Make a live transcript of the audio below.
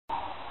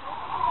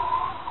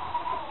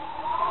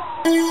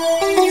Paging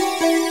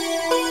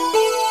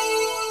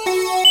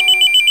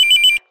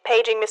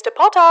Mr.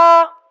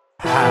 Potter.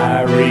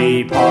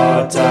 Harry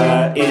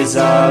Potter is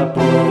a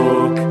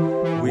book.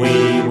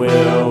 We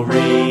will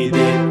read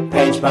it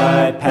page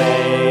by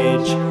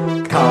page.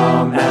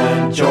 Come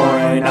and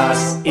join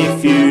us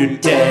if you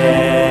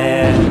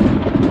dare.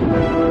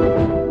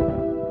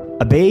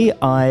 A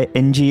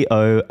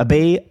B-I-N-G-O, a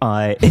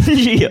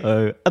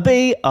B-I-N-G-O, a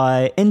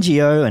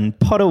B-I-N-G-O, and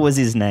Potter was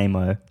his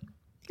name-o.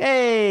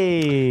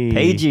 Hey!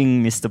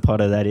 Paging Mr.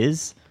 Potter, that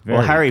is. Or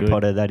Very Harry good.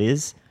 Potter, that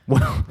is.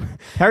 Well,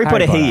 Harry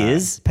Potter, he Potter.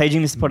 is.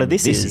 Paging Mr. Potter,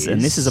 this is. And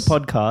this is a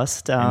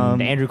podcast.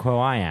 And Andrew Coyle,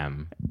 I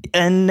am.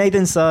 And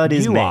Nathan Sard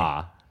is You me.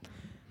 are.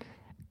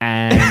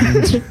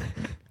 And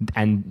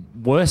and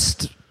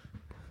worst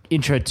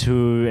intro to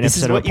an This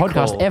is episode of a what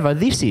you podcast call- ever.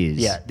 This is.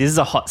 Yeah, this is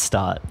a hot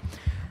start.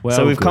 Well,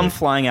 So we've come good.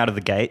 flying out of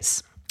the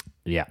gates.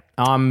 Yeah.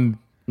 Nathan,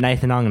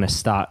 I'm going to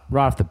start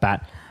right off the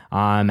bat.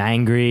 I'm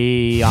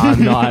angry.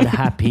 I'm not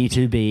happy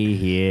to be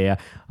here.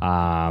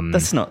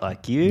 That's not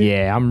like you.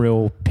 Yeah, I'm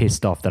real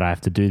pissed off that I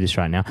have to do this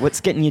right now. What's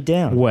getting you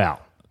down?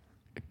 Well,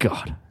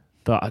 God.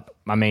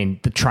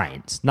 The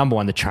trains. Number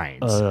one, the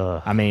trains.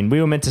 I mean, we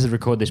were meant to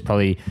record this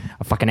probably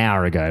a fucking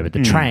hour ago, but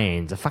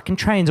the fucking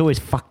trains always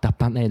fucked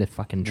up, aren't they? The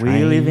fucking trains.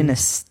 We live in a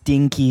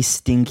stinky,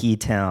 stinky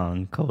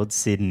town called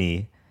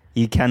Sydney.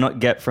 You cannot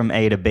get from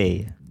A to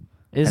B,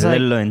 It's let like-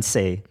 alone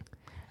C.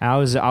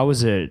 This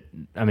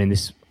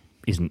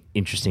isn't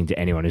interesting to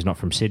anyone who's not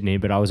from Sydney,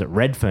 but I was at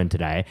Redfern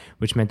today,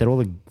 which meant that all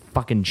the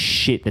fucking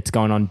shit that's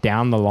going on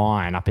down the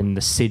line up in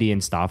the city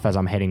and stuff as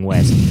I'm heading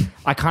west,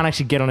 I can't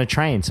actually get on a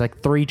train. So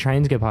like 3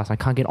 trains go past. I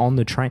can't get on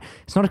the train.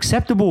 It's not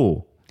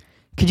acceptable.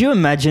 Could you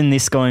imagine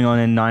this going on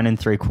in 9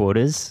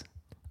 3/4?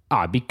 Oh,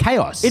 it'd be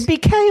chaos. It'd be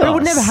chaos. But it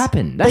would never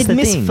happen. That's They'd the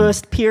miss thing.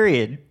 first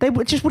period.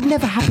 It just would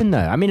never happen, though.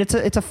 I mean, it's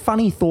a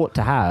funny thought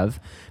to have,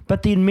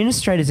 but the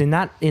administrators in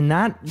that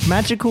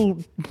magical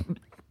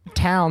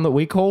town that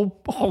we call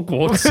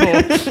Hogwarts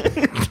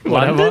or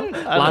whatever,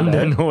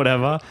 London or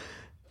whatever,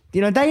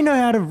 they know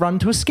how to run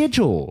to a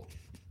schedule.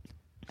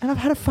 And I've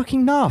had a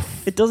fucking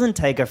enough. It doesn't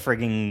take a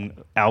frigging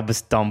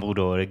Albus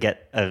Dumbledore to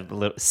get a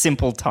little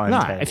simple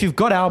timetable. No, if you've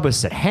got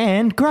Albus at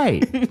hand,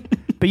 great.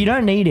 But you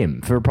don't need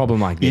him for a problem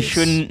like this. You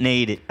shouldn't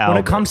need it. When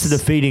it comes to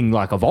defeating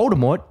like a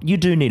Voldemort, you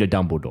do need a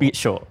Dumbledore. Yeah,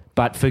 sure.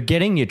 But for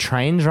getting your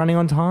trains running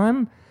on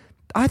time,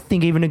 I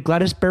think even a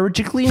Gladys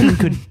Berejiklian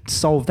could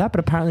solve that, but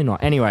apparently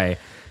not. Anyway,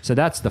 so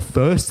that's the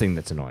first thing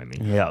that's annoying me.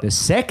 Yeah. The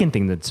second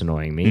thing that's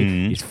annoying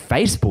me is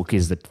Facebook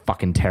is the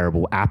fucking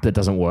terrible app that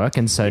doesn't work.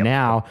 And so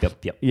now,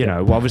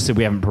 well, obviously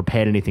we haven't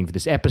prepared anything for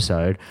this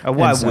episode.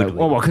 Why would we?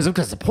 Well, because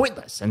it's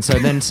pointless. And so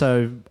then,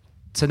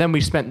 So then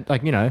we spent a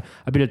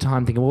bit of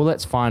time thinking, well,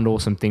 let's find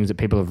awesome things that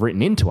people have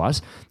written into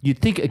us. You'd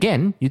think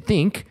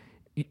it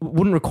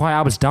wouldn't require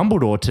Albus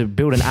Dumbledore to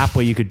build an app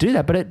where you could do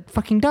that, but it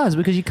fucking does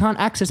because you can't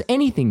access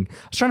anything. I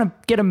was trying to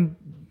get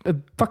a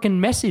fucking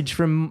message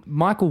from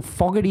Michael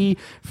Fogarty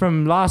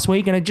from last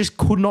week and I just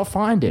could not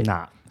find it.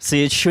 Nah.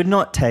 See, it should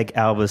not take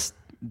Albus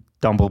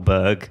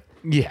Dumbledore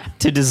Yeah.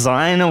 to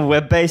design a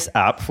web-based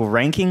app for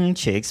ranking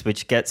chicks,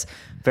 which gets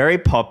very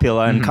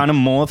popular and kind of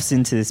morphs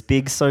into this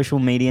big social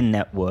media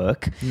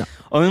network,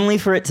 only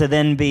for it to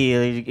then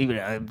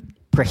be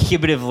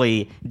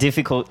prohibitively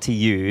difficult to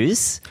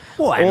use.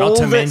 Well, and not all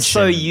to that mention-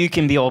 so you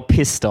can be all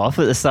pissed off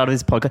at the start of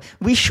this podcast.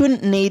 We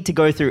shouldn't need to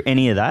go through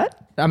any of that.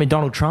 I mean,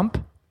 Donald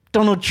Trump.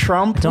 Donald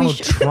Trump.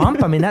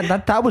 I mean,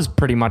 that was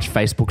pretty much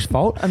Facebook's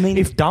fault. I mean-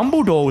 if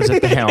Dumbledore was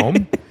at the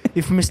helm,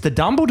 if Mr.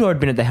 Dumbledore had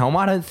been at the helm,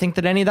 I don't think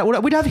that any of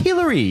that we'd have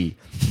Hillary.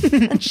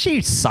 And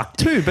she sucked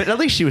too, but at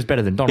least she was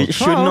better than Donald It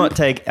Trump. should not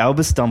take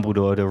Albus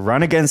Dumbledore to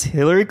run against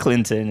Hillary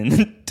Clinton in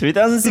the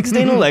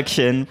 2016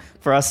 election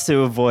for us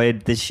to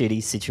avoid the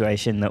shitty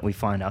situation that we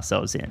find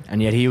ourselves in.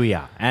 And yet here we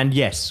are. And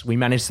yes, we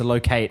managed to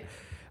locate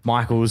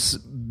Michael's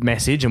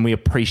message and we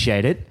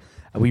appreciate it.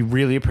 We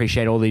really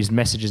appreciate all these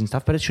messages and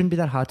stuff, but it shouldn't be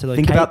that hard to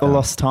locate. Think about the them.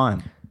 lost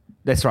time.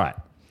 That's right.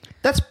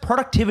 That's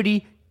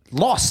productivity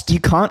lost. You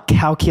can't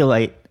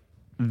calculate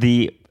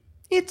the...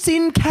 It's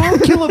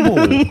incalculable.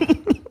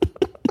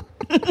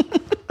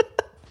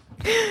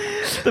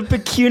 The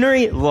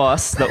pecuniary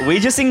loss that we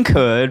just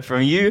incurred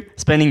from you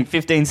spending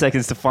 15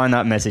 seconds to find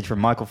that message from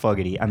Michael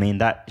Fogarty, I mean,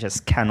 that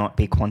just cannot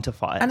be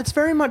quantified. And it's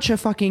very much a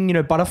fucking,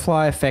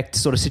 butterfly effect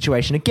sort of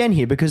situation again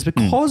here because of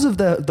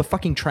the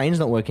fucking trains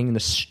not working and the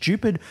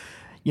stupid,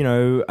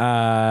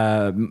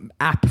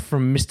 app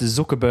from Mr.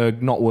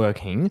 Zuckerberg not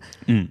working.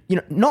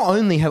 Not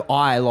only have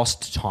I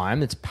lost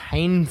time, it's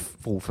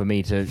painful for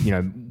me to,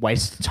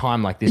 waste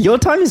time like this. Your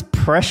time is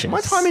precious.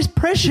 My time is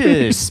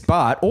precious,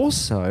 but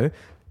also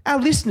our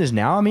listeners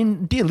now, I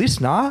mean, dear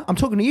listener, I'm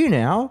talking to you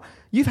now.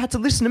 You've had to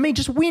listen to me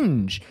just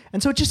whinge.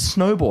 And so it just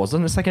snowballs.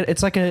 And it's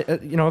like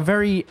a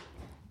very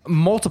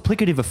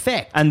multiplicative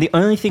effect. And the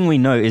only thing we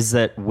know is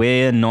that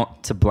we're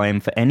not to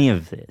blame for any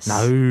of this.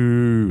 No.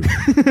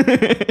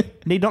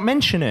 Need not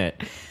mention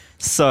it.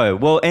 So,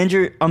 well,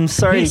 Andrew, I'm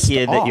sorry to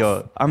hear that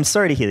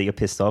Pissed you're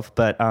pissed off,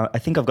 but I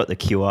think I've got the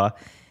cure.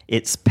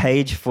 It's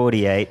page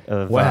 48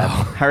 of Wow.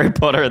 Harry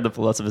Potter and the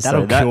Philosopher's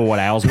Stone. That'll cure what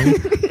ails me.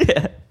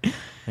 Yeah.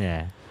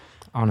 Yeah.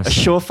 A Honestly.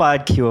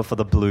 surefire cure for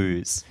the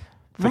blues.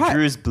 For Right.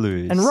 Drew's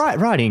blues. And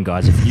write in,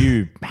 guys, if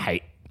you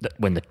hate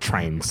when the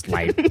train's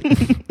late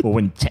or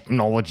when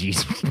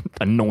technology's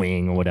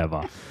annoying or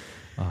whatever.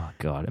 Oh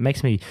God, it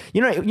makes me.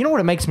 You know what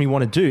it makes me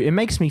want to do. It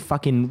makes me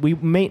fucking.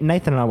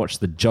 Nathan and I watched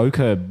the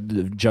Joker.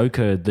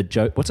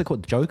 What's it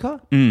called? Joker?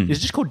 Is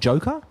it just called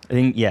Joker? I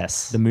think,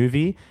 yes. The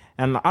movie,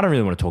 and I don't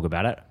really want to talk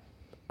about it.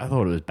 I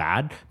thought it was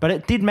bad, but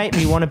it did make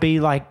me want to be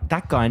like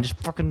that guy and just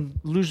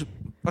fucking lose.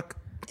 Like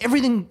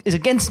everything is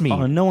against me.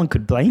 Oh, no one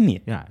could blame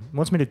you. Yeah, it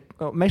makes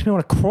me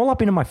want to crawl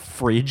up into my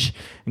fridge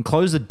and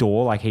close the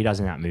door like he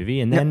does in that movie,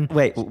 and then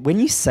Wait, when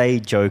you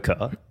say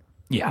Joker,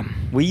 yeah,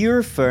 were you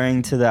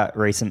referring to that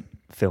recent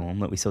film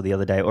that we saw the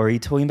other day, or are you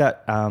talking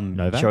about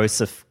Novak?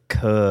 Joseph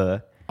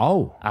Kerr,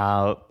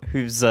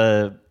 who's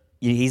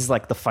he's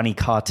like the funny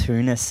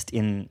cartoonist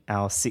in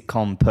our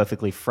sitcom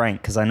Perfectly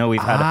Frank? Because I know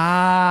we've had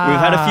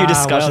a few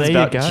discussions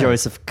about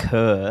Joseph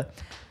Kerr.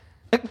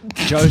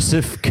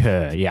 Joseph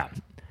Kerr, yeah.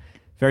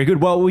 Very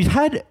good. Well, we've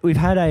had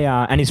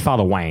a and his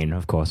father Wayne,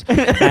 of course,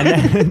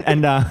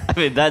 and I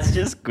mean, that's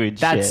just good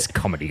that's shit.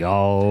 comedy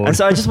gold. And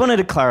so I just wanted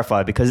to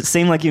clarify because it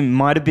seemed like you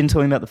might have been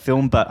talking about the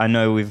film, but I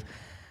know we've.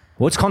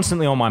 Well, it's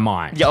constantly on my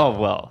mind. Yeah, oh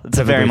well, it's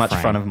a very much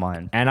Frank. front of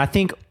mind. And I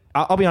think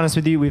I'll be honest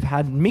with you, we've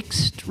had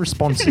mixed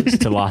responses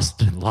to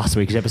last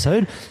week's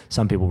episode.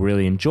 Some people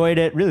really enjoyed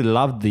it, really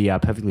loved the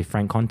Perfectly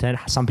Frank content.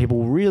 Some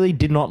people really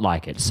did not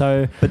like it.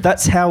 So, but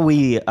that's how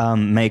we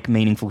make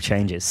meaningful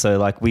changes. So,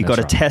 like, we got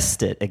to right.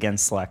 test it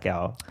against like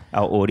our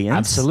audience.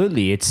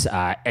 absolutely, it's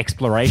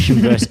exploration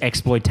versus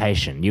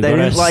exploitation. They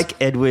didn't like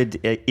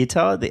Edward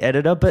Itter, the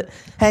editor, but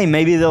hey,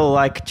 maybe they'll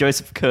like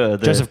Joseph Kerr.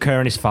 Joseph Kerr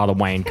and his father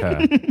Wayne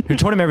Kerr, who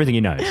taught him everything he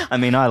knows. I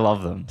mean, I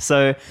love them.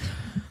 So,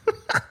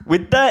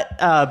 with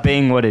that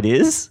being what it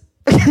is,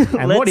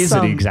 And what is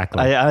it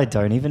exactly? I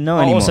don't even know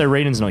anymore. Also,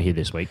 Reedon's not here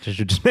this week. I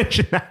should just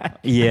mention that.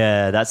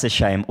 Yeah, that's a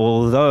shame.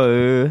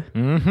 Although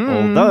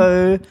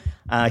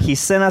he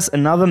sent us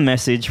another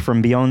message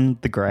from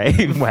beyond the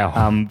grave.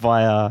 Wow.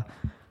 Via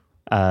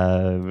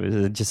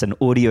just an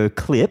audio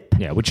clip.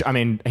 Yeah, which, I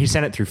mean, he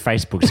sent it through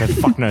Facebook, so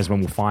fuck knows when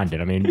we'll find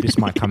it. I mean, this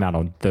might come out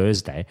on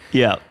Thursday.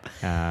 Yeah.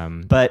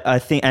 Um, But I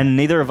think, and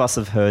neither of us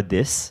have heard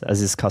this,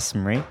 as is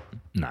customary.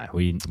 no,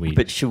 we.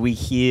 But should we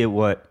hear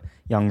what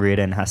young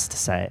Reardon has to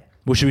say?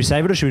 Well, should we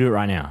save it or should we do it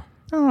right now?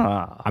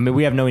 I mean,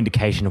 we have no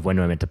indication of when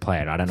we're meant to play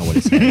it. I don't know what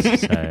it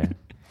says. So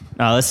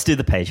Let's do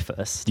the page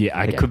first. Yeah,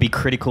 okay. It could be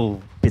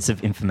critical bits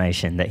of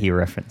information that he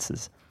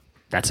references.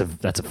 that's a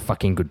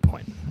fucking good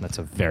point. That's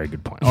a very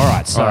good point. All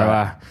right,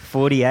 so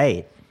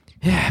 48.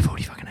 yeah,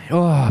 40 fucking 8.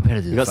 Oh, I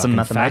better do You got some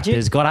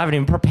mathemagic? God, I haven't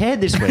even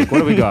prepared this week. What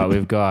do we got?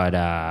 We've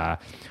got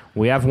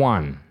we have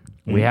 1.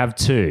 We have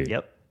 2.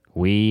 Yep.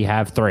 We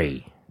have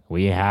 3.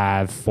 We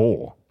have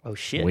 4. Oh,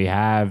 shit. We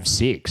have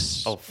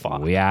 6. Oh,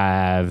 fuck. We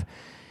have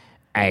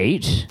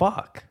 8.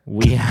 Fuck.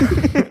 We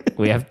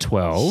have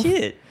 12.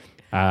 Shit.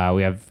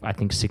 We have, I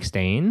think,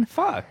 16.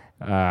 Fuck.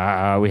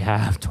 We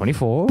have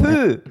 24.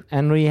 Poo.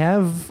 And we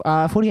have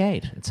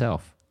 48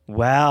 itself.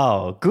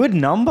 Wow. Good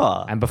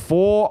number. And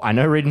before, I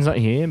know Reedon's not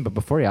here, but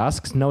before he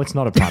asks, no, it's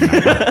not a prime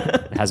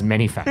number. It has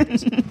many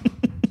factors.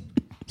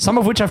 Some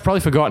of which I've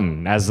probably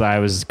forgotten, as I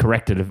was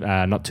corrected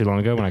not too long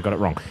ago when I got it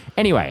wrong.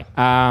 Anyway,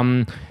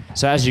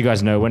 so as you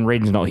guys know, when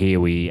Reedon's not here,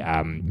 we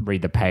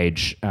read the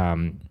page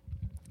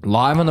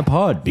live on the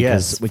pod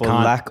because yes, we for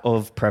can't. lack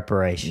of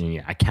preparation.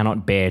 Yeah, I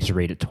cannot bear to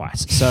read it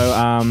twice.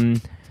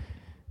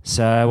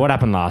 So what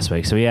happened last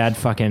week? So we had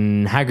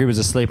fucking Hagrid was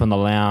asleep on the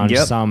lounge.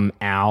 Yep. Some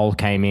owl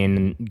came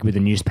in with a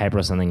newspaper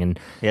or something, and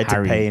You had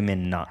to pay him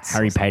in nuts.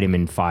 Harry paid him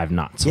in 5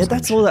 nuts. or Yeah, some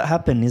that's shit. all that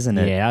happened, isn't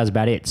it? Yeah, that was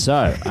about it.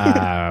 So,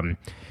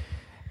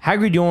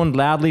 Hagrid yawned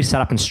loudly,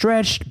 sat up and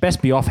stretched.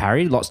 Best be off,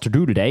 Harry. Lots to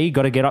do today.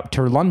 Got to get up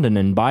to London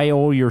and buy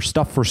all your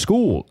stuff for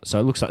school.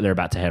 So it looks like they're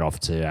about to head off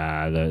to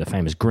the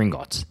famous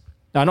Gringotts.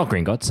 No, not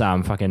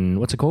Gringotts. Fucking,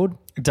 what's it called?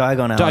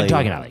 Diagon Alley.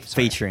 Diagon Alley,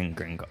 sorry. Featuring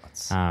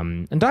Gringotts.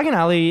 And Diagon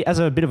Alley, as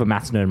a bit of a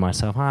maths nerd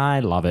myself, I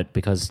love it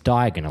because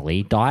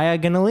diagonally.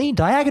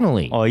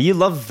 Oh, you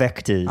love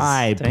vectors.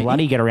 I don't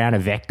bloody get around a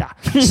vector.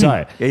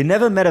 So, you? You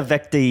never met a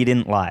vector you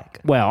didn't like.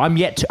 well,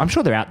 I'm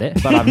sure they're out there,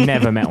 but I've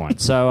never met one.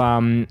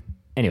 So,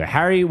 anyway,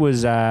 Harry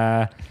was,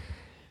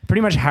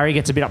 pretty much Harry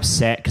gets a bit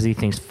upset because he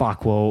thinks,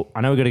 fuck, well,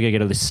 I know we've got to go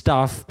get all this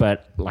stuff,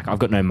 but like I've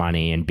got no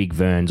money and Big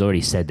Vern's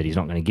already said that he's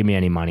not going to give me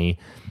any money.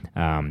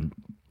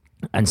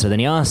 And so then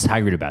he asked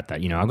Hagrid about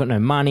that. You know, I've got no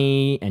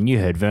money, and you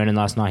heard Vernon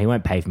last night. He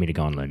won't pay for me to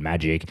go and learn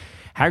magic.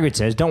 Hagrid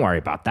says, don't worry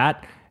about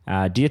that.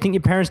 Do you think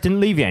your parents didn't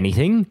leave you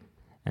anything?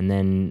 And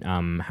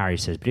then Harry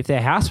says, but if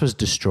their house was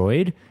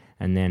destroyed...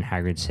 And then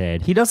Hagrid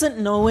said... He doesn't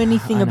know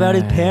anything about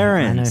his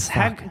parents.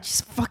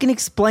 Just fucking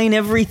explain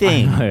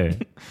everything. I know.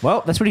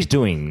 Well, that's what he's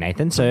doing,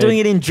 Nathan. So Doing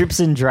it in drips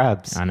and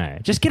drabs. I know.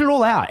 Just get it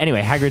all out.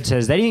 Anyway, Hagrid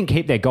says, they didn't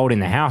keep their gold in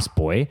the house,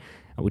 boy,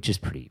 which is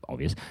pretty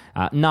obvious.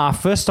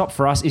 First stop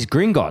for us is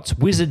Gringotts,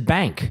 Wizard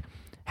Bank.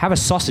 Have a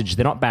sausage.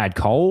 They're not bad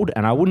cold,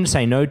 and I wouldn't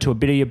say no to a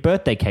bit of your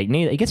birthday cake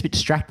neither. He gets a bit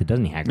distracted,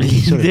 doesn't he,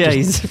 Hagrid? Yeah,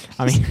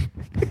 I mean,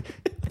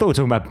 I thought we were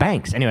talking about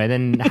banks. Anyway,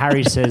 then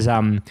Harry says...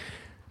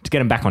 to get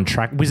them back on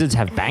track. Wizards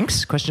have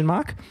banks? Question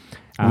mark.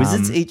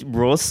 Wizards eat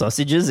raw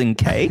sausages and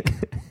cake.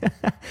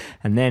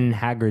 And then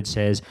Hagrid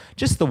says,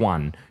 just the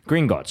one,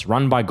 Gringotts,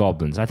 run by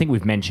goblins. I think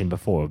we've mentioned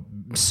before,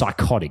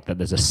 psychotic that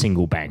there's a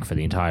single bank for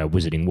the entire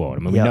wizarding world. I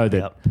mean, we know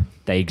that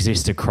they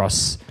exist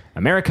across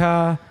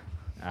America,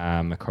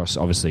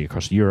 obviously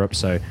across Europe.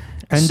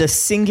 And a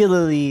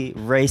singularly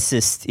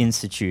racist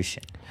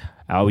institution.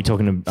 Are we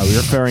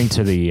referring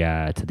to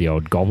the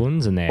old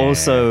goblins and their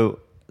Also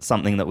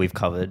something that we've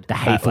covered. the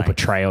hateful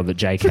portrayal that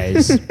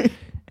JK's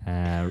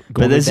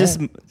But there's just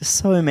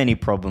so many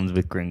problems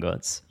with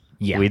Gringotts.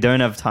 Yeah. We don't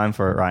have time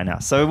for it right now.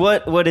 So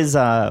what's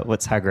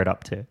Hagrid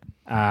up to?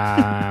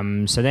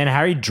 So then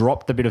Harry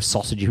dropped the bit of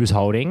sausage he was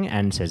holding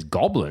and says,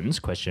 goblins,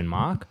 question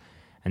mark.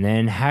 And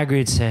then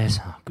Hagrid says,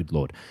 oh, good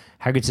Lord.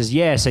 Hagrid says,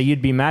 yeah, so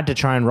you'd be mad to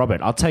try and rob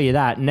it. I'll tell you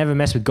that. Never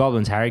mess with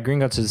goblins, Harry.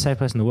 Gringotts is the safe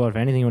place in the world for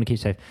anything you want to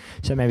keep safe.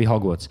 So maybe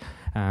Hogwarts.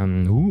 I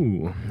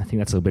think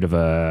that's a little bit of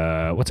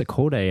a, what's it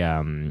called?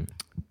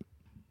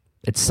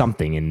 It's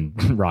something in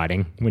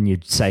writing when you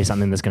say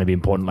something that's going to be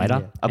important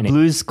later. A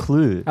Blue's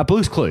Clue. A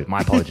Blue's Clue.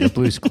 My apologies. A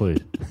Blue's Clue.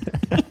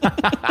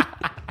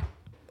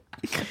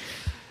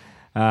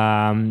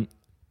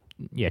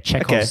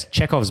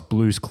 Chekhov's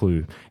Blue's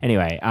Clue.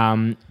 Anyway,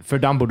 for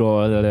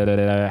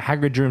Dumbledore,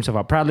 Hagrid drew himself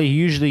up proudly.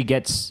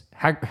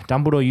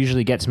 Dumbledore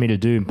usually gets me to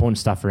do important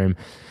stuff for him.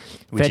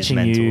 Which fetching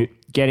is mental. you,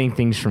 getting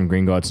things from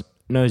Gringotts.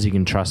 Knows he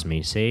can trust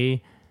me.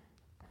 See?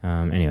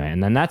 Anyway,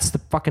 and then that's the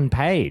fucking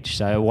page.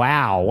 So,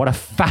 wow, what a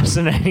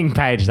fascinating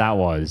page that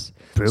was.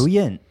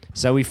 Brilliant.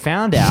 So we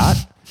found out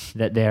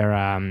that there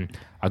are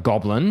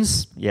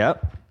goblins.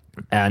 Yep.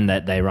 And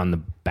that they run the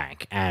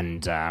bank.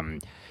 And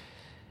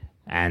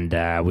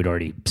we'd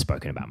already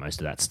spoken about most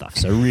of that stuff.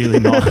 So really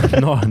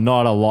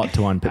not a lot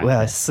to unpack.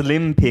 Well,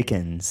 slim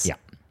pickings. Yeah.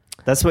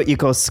 That's what you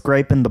call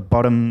scraping the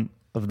bottom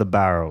of the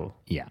barrel.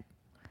 Yeah.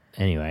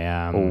 Anyway,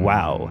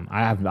 wow. I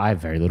have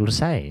very little to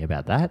say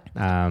about that.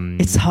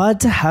 It's hard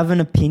to have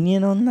an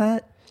opinion on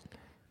that.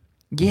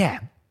 Yeah.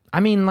 I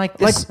mean,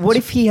 what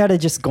if he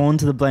had just gone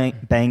to the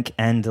bank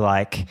and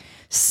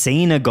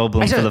seen a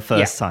goblin for the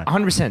first time?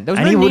 100%. There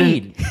was no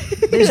need.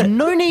 There's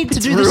no need to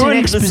do this in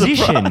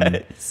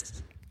exposition.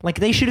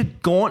 They should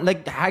have gone.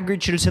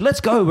 Hagrid should have said,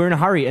 "Let's go. We're in a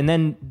hurry," and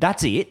then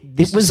that's it.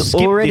 It was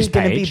already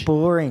going to be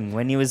boring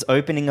when he was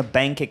opening a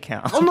bank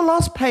account. On the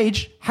last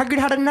page, Hagrid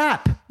had a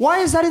nap. Why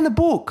is that in the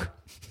book?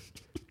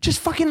 Just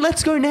fucking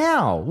let's go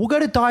now. We'll go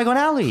to Diagon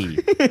Alley.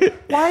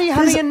 Why are you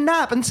having a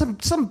nap? And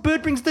some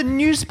bird brings the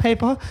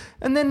newspaper,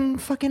 and then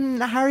fucking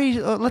Harry,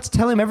 let's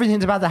tell him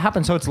everything's about to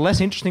happen so it's less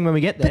interesting when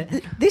we get there.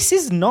 This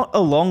is not a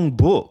long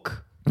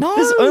book. No.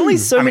 There's only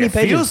so many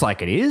pages. It feels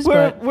like it is.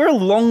 We're a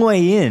long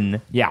way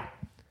in. Yeah.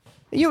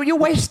 You're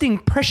wasting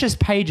precious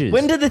pages.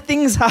 When do the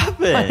things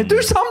happen? Do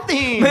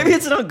something. Maybe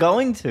it's not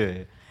going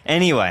to.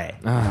 Anyway.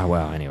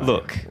 Anyway.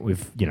 Look.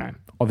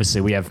 Obviously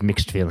we have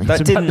mixed feelings.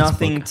 That about did this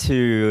nothing book.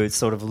 to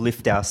sort of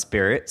lift our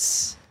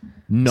spirits.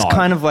 No. It's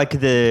kind of like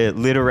the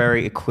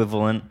literary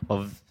equivalent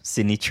of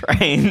Sydney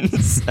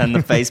Trains and the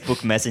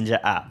Facebook Messenger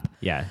app.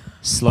 Yeah.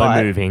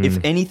 Slow moving. If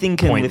anything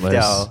can pointless. lift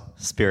our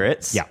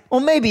spirits, or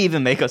maybe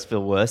even make us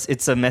feel worse,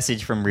 it's a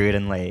message from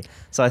Reardon Lee.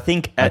 So I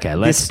think at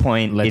this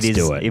point it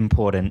is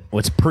important. Well,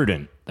 it's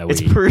prudent.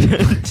 It's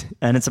prudent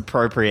and it's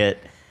appropriate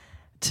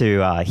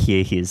to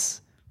hear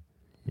his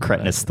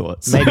cretinous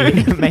thoughts.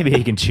 Maybe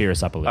he can cheer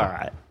us up a little. All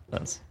right.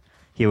 Let's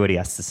hear what he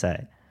has to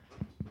say.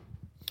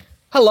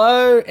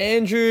 Hello,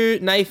 Andrew,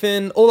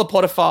 Nathan, all the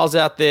Potterphiles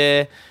out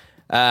there.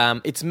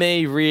 It's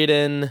me,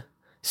 Reardon,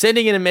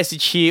 sending in a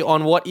message here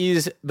on what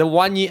is the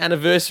 1 year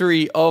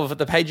anniversary of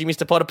the Paging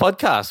Mr. Potter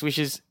podcast, which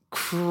is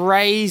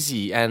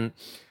crazy and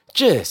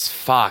just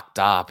fucked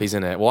up,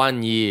 isn't it?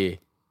 1 year.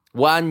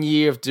 1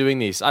 year of doing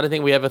this. I don't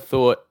think we ever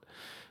thought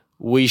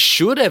we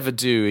should ever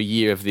do a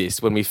year of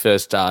this when we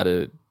first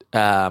started.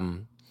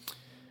 Thought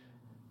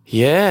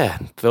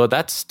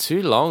that's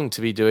too long to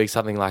be doing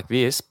something like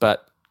this,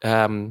 but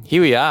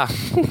here we are.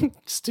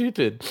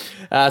 Stupid.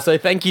 So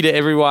thank you to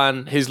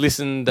everyone who's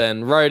listened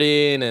and wrote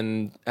in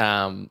and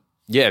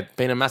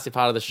been a massive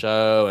part of the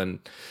show and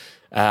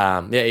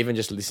even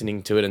just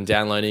listening to it and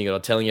downloading it or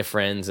telling your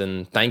friends,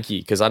 and thank you,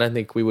 because I don't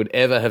think we would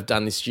ever have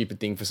done this stupid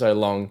thing for so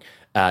long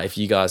if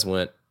you guys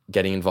weren't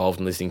getting involved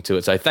and listening to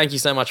it. So thank you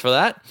so much for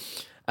that.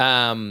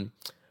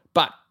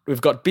 But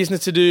we've got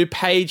business to do.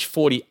 Page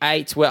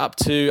 48 we're up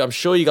to. I'm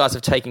sure you guys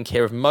have taken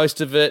care of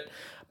most of it.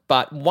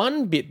 But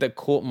one bit that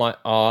caught my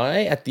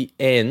eye at the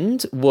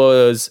end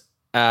was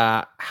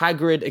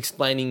Hagrid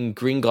explaining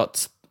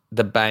Gringotts,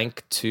 the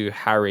bank, to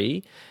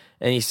Harry.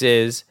 And he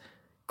says,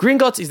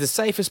 Gringotts is the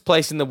safest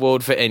place in the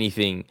world for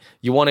anything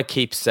you want to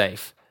keep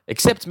safe,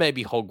 except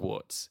maybe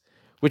Hogwarts.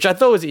 Which I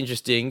thought was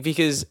interesting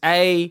because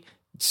A,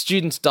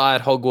 students die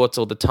at Hogwarts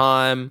all the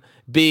time.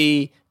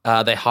 B,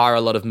 they hire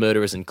a lot of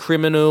murderers and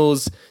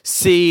criminals.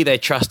 C, they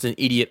trust an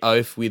idiot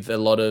oaf with a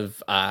lot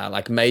of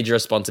major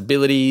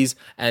responsibilities.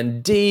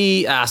 And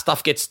D,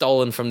 stuff gets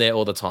stolen from there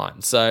all the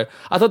time. So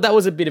I thought that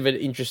was a bit of an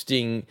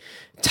interesting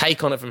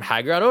take on it from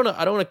Hagrid.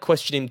 I don't want to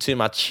question him too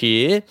much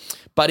here,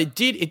 but it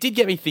did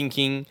get me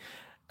thinking.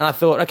 And I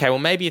thought, okay, well,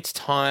 maybe it's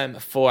time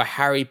for a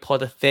Harry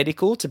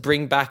Potter-thetical to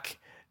bring back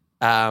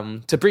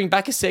a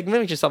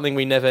segment, which is something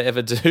we never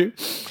ever do.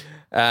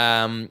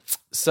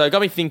 So it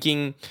got me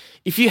thinking,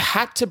 if you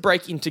had to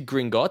break into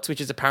Gringotts,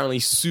 which is apparently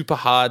super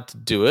hard to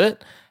do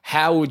it,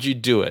 how would you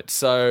do it?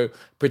 So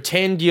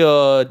pretend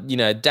you're,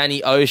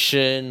 Danny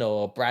Ocean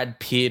or Brad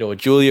Pitt or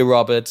Julia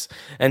Roberts,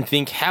 and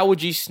think, how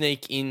would you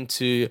sneak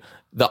into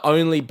the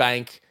only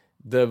bank,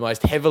 the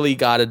most heavily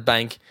guarded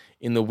bank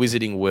in the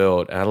wizarding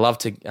world? And I'd love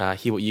to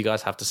hear what you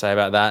guys have to say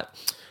about that.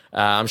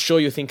 I'm sure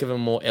you'll think of a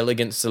more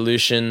elegant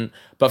solution,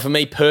 but for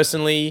me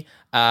personally,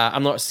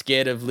 I'm not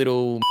scared of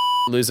little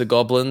loser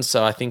goblins,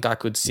 so I think I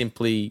could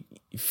simply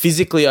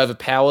physically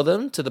overpower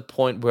them to the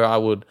point where I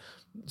would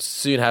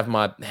soon have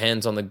my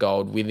hands on the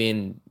gold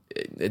within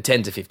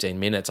 10 to 15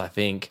 minutes, I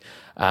think.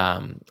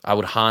 I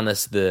would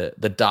harness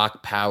the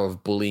dark power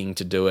of bullying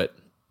to do it.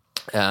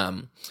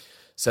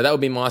 So that would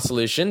be my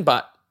solution.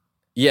 But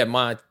yeah,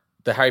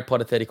 the Harry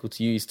Potter thetical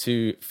to you is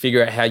to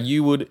figure out how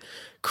you would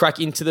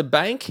crack into the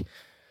bank.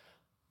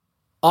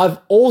 I've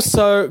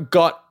also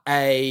got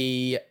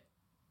a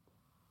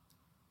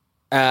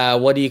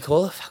what do you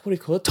call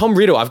it? Tom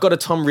Riddle. I've got a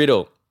Tom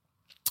Riddle.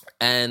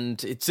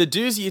 And it's a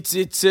doozy.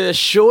 It's a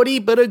shorty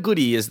but a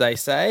goodie, as they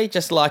say,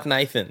 just like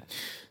Nathan.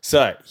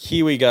 So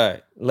here we go.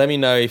 Let me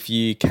know if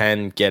you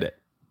can get it.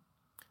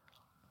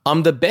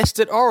 I'm the best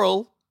at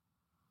oral,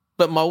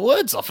 but my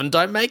words often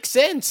don't make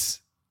sense.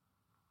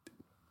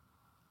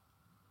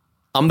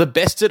 I'm the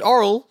best at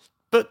oral,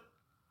 but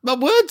my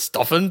words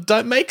often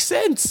don't make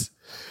sense.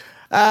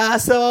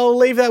 So I'll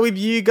leave that with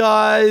you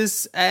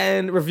guys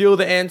and reveal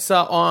the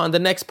answer on the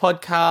next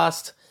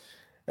podcast.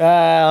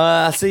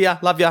 See ya.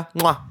 Love ya.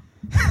 Mwah.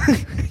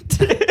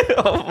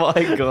 Oh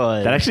my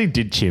God. That actually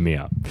did cheer me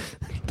up.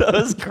 That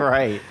was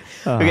great.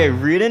 Okay,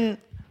 Rudin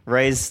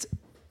raised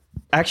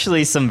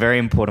actually some very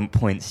important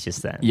points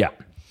just then. Yeah.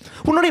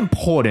 Well, not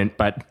important,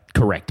 but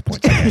correct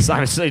points. I guess.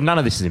 Honestly, none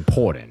of this is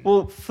important.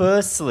 Well,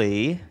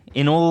 firstly,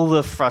 in all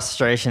the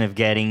frustration of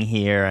getting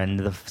here and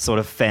the sort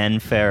of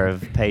fanfare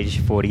of page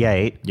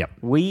 48, Yep.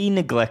 we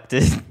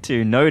neglected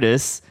to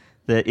notice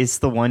that it's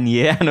the 1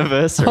 year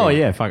anniversary. Oh,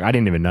 yeah. Fuck. I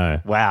didn't even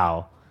know.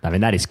 Wow. I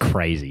mean, that is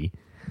crazy.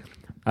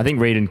 I think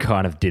Reedon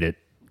kind of did it,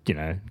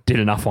 did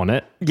enough on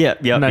it. Yeah.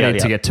 No need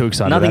to get too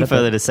excited Nothing about it,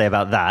 further to say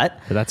about that.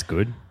 But that's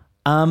good.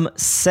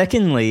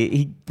 Secondly,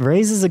 he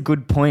raises a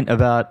good point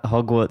about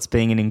Hogwarts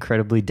being an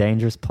incredibly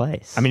dangerous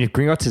place. I mean, if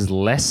Gringotts is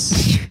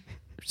less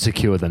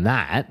secure than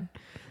that,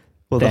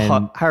 well, then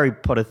the Harry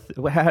Potter...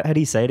 how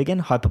do you say it again?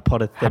 Harry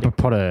Potter.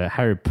 Thetical.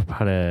 Harry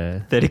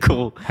Potter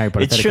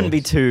It shouldn't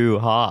be theticals. too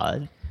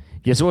hard.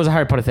 Yes, it was a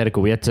Harry Potter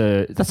thetical. We had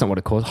to... That's not what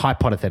it calls.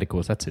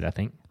 Hypotheticals. That's it, I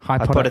think.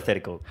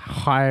 Hypothetical.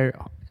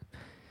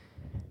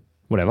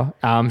 Whatever.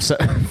 So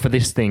for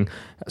this thing,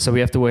 so we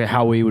have to work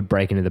how we would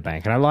break into the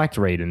bank, and I liked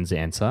Reedon's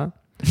answer.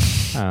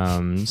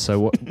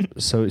 So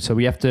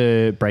we have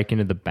to break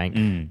into the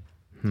bank.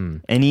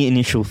 Any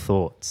initial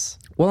thoughts?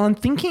 Well, I'm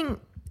thinking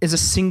is a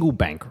single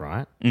bank,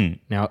 right?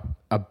 Now,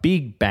 a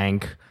big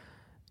bank,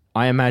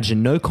 I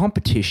imagine no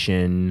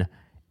competition.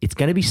 It's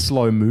going to be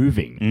slow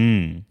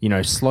moving.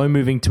 Slow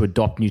moving to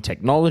adopt new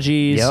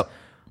technologies. Yep.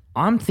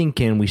 I'm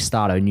thinking we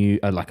start a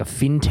little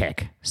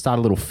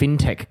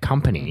fintech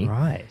company,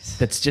 Right.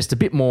 That's just a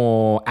bit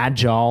more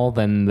agile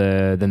than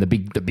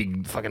the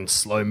big fucking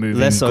slow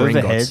moving. Less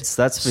Gringotts. overheads,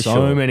 that's for so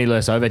sure. many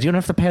less overheads. You don't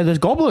have to pay those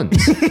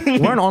goblins.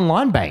 We're an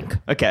online bank,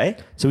 Okay.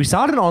 so we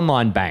started an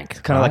online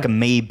bank, Kind of right? like a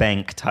me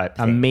bank type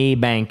a thing. me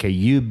bank, a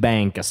you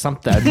bank, or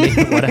something.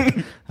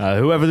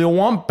 Whoever they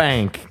want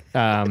bank.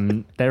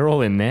 They're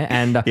all in there,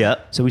 and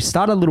Yep. so we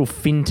start a little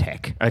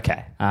fintech.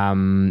 Okay.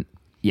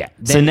 Yeah.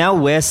 So now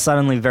we're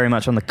suddenly very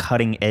much on the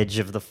cutting edge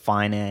of the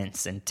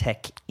finance and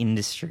tech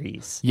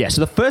industries. Yeah, so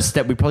the first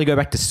step, we probably go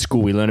back to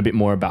school. We learn a bit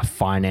more about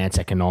finance,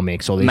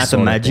 economics, all these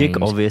sort of Mathemagic,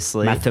 things.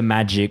 obviously.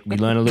 Mathemagic. We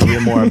learn a little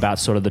bit more about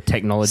sort of the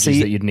technologies So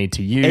you that you'd need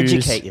to use.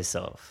 Educate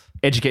yourself.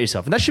 Educate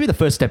yourself. And that should be the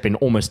first step in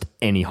almost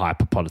any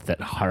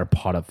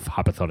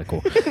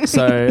hypothetical.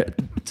 So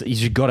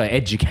you've got to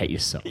educate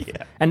yourself.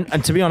 Yeah.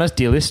 And to be honest,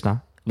 dear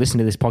listener, listen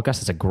to this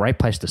podcast. It's a great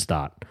place to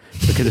start.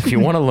 Because if you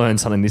want to learn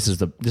something, this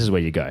is where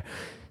you go.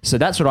 So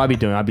that's what I'd be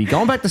doing. I'd be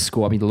going back to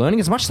school. I'd be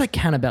learning as much as I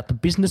can about the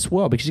business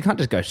world, because you can't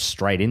just go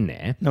straight in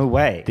there. No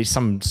way. There's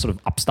some sort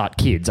of upstart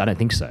kids. I don't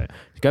think so.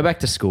 Go back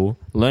to school,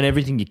 learn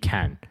everything you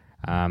can.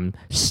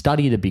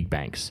 Study the big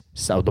banks.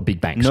 So the big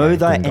banks. Know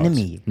thy Gringotts.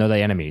 enemy. Know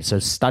thy enemy. So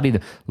study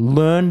them.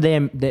 Learn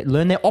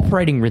their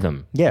operating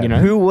rhythm. Yeah.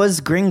 Who was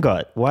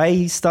Gringotts? Why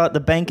he start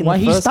the bank in Why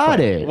the he first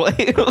started.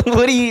 place?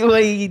 What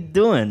are you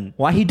doing?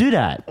 Why he do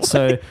that?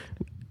 So,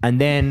 and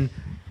then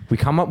we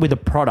come up with a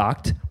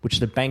product which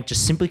the bank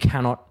just simply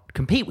cannot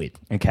compete with.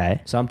 Okay.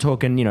 So I'm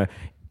talking,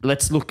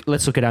 let's look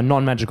at our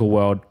non-magical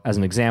world as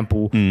an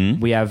example.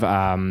 We have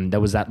there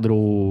was that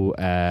little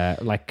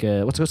what's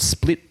it called?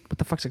 Split. What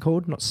the fuck's it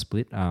called? Not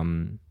Split.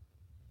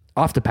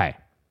 Afterpay.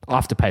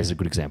 Afterpay is a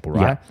good example,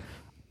 right? Yeah.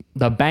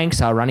 The banks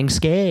are running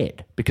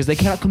scared because they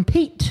cannot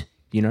compete.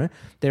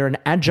 They're an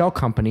agile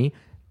company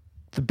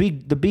the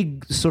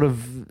big sort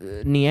of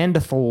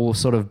Neanderthal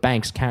sort of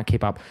banks can't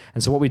keep up.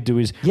 And so what we do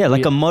is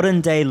like a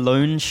modern day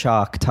loan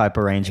shark type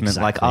arrangement,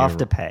 like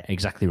Exactly Afterpay.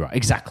 Exactly right.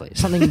 Exactly.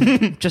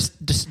 Something just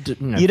you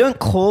know. You don't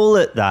call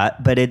it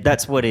that, but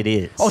that's what it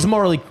is. I was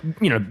morally,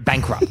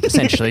 bankrupt,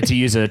 essentially, to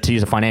use a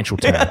financial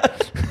term.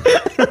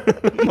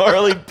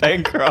 Morally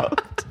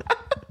bankrupt.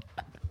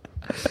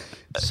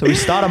 So we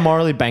start a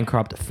morally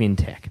bankrupt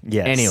fintech.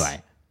 Yes.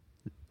 Anyway,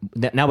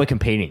 now we're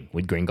competing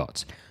with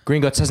Gringotts.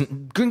 Gringotts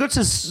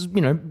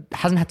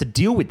hasn't had to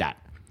deal with that,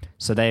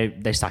 so they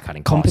start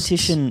cutting costs.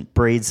 Competition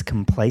breeds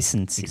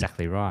complacency.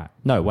 Exactly right.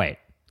 No, wait.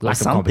 Lack of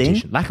something.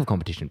 competition. Lack of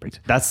competition brings.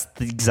 That's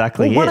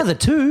exactly Well, one it. of the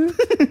two.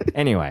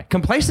 Anyway,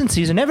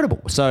 complacency is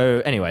inevitable.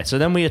 So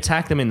then we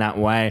attack them in that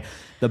way.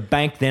 The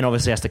bank then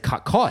obviously has to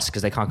cut costs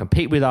because they can't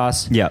compete with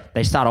us. Yep.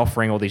 They start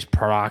offering all these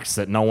products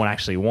that no one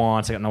actually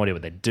wants. They got no idea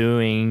what they're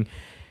doing.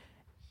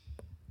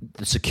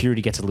 The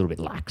security gets a little bit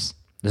lax.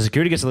 Because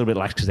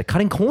they're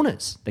cutting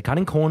corners.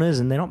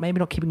 And they're maybe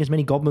not keeping as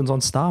many goblins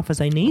on staff as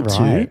they need to.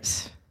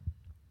 Right.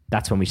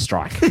 That's when we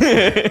strike.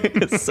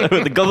 So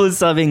the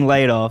goblins are being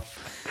laid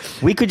off.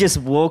 We could just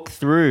walk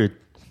through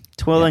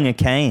twirling a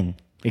cane.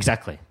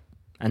 Exactly.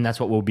 And that's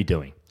what we'll be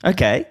doing.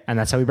 Okay. And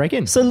that's how we break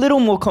in. So a little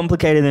more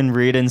complicated than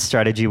Reardon's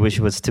strategy, which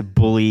was to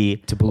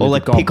bully the or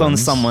like pick on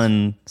goblins.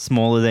 someone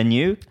smaller than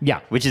you. Yeah.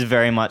 Which is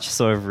very much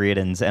sort of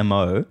Reardon's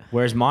MO.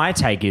 Whereas my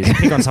take is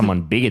pick on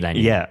someone bigger than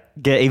you. Yeah.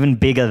 Get even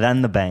bigger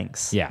than the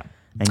banks. Yeah.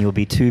 And you'll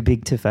be too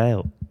big to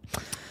fail.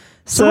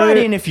 So write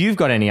in if you've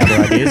got any other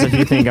ideas. If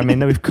you think,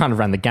 we've kind of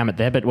run the gamut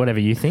there, but whatever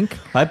you think.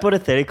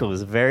 Hypothetical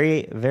is a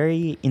very,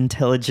 very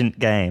intelligent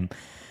game.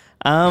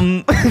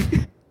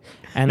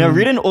 And Now,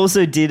 Reardon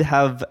also did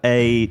have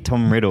a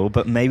Tom Riddle,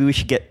 but maybe we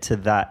should get to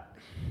that.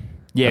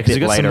 Yeah, a because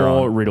bit we've got some later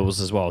more on.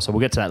 riddles as well. So we'll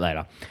get to that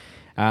later.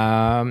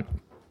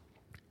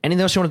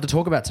 Anything else you wanted to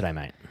talk about today,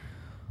 mate?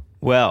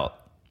 Well,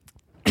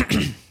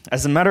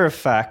 as a matter of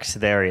fact,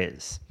 there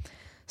is.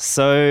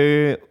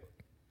 So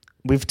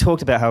we've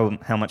talked about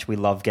how much we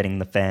love getting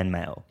the fan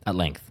mail At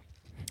length.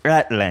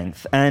 at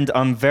length. And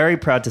I'm very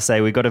proud to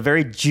say we got a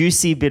very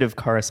juicy bit of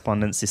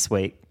correspondence this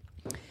week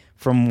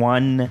from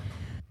one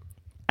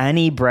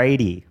Annie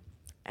Brady.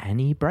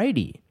 Annie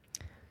Brady.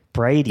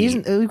 Brady.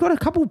 We've got a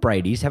couple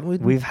Bradys, haven't we?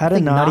 We've had I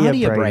think a Nadia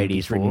Brady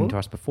Brady's written before. to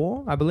us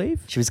before, I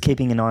believe. She was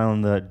keeping an eye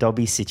on the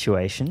Dobby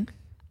situation.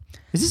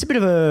 Is this a bit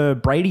of a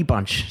Brady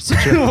bunch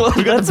situation? Well,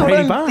 We've got that's the what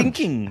Brady I'm bunch.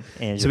 thinking,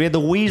 Andrew. So we had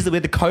we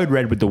had the code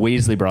red with the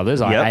Weasley brothers,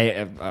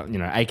 Yep.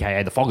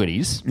 aka the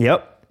Fogartys.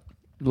 Yep.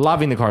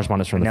 Loving the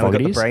correspondence from the Now we've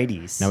got Fogartys. the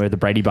Bradys. Now we have the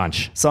Brady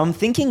bunch. So I'm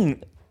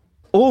thinking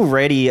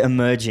already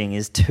emerging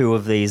is two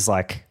of these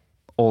like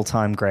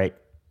all-time great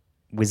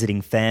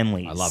wizarding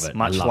families. I love it.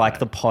 Much I love like it.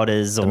 the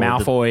Potters or The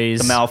Malfoys.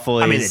 The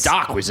Malfoys. I mean, they're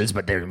dark wizards,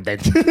 but they're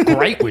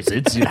great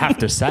wizards, you'd have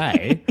to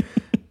say.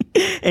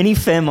 Any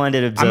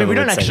fair-minded observer I mean, we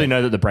don't would say actually that.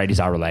 know that the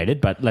Bradys are related,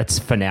 but let's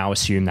for now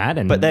assume that.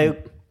 And But they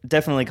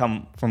definitely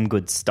come from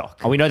good stock.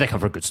 we know they come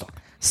from good stock.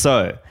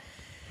 So,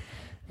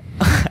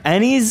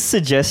 Annie's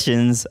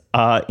suggestions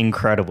are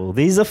incredible.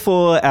 These are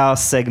for our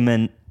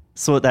segment,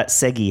 Sort That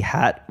Seggy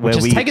Hat, where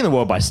Which has taken the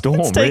world by storm,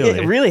 really.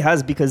 It really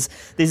has, because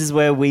this is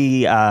where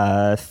we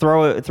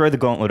throw the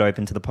gauntlet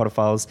open to the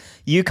Potterfiles.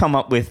 You come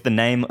up with the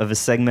name of a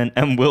segment,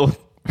 and we'll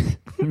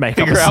Make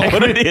up figure a out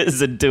what segment. it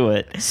is and do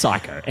it.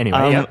 Psycho.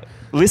 Anyway, yep.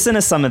 Listen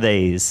to some of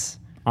these.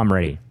 I'm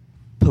ready.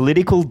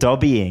 Political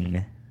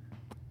dobbying.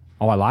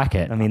 Oh, I like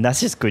it. I mean,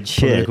 that's just good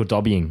shit. Political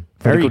dobbying.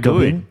 Very Political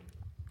good. dobbying.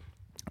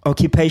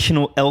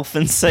 Occupational health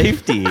and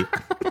safety.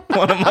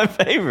 One of my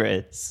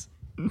favorites.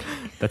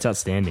 That's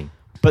outstanding.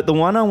 But the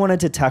one I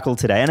wanted to tackle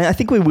today, and I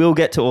think we will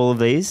get to all of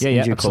these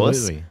in due course,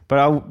 absolutely. but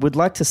I would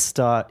like to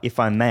start, if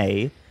I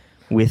may,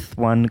 with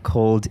one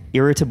called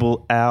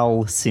irritable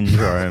owl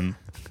syndrome.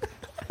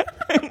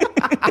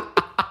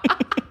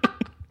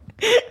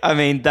 I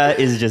mean, that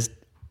is just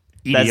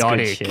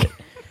Idiotic. That's good shit.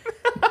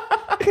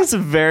 It's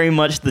very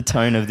much the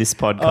tone of this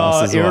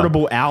podcast as well.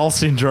 Irritable owl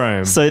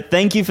syndrome. So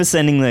thank you for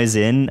sending those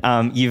in.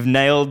 You've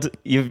nailed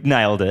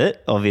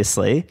it,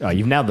 obviously. Oh,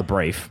 you've nailed the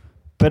brief.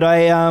 But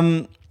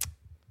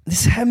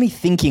this had me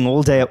thinking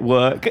all day at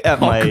work at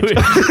my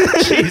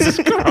age. Jesus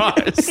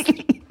Christ.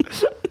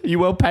 You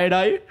well paid,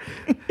 are you?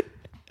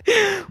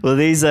 Well,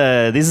 this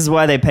is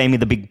why they pay me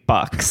the big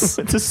bucks.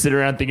 To sit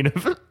around thinking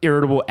of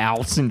irritable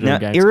owl syndrome Now,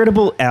 games.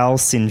 irritable owl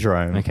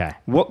syndrome. Okay.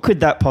 What could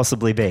that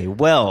possibly be?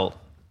 Well,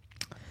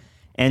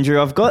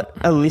 Andrew, I've got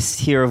a list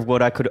here of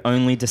what I could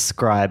only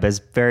describe as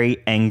very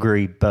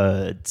angry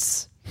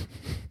birds.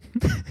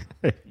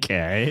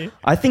 Okay.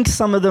 I think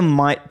some of them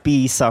might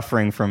be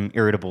suffering from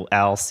irritable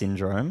owl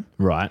syndrome,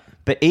 Right.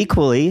 but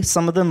equally,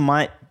 some of them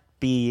might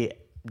be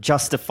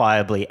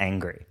justifiably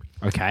angry.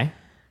 Okay.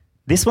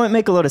 This won't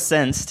make a lot of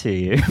sense to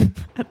you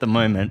at the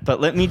moment, but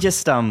let me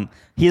just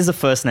here's the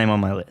first name on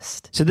my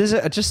list. So there's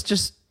a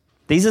just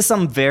These are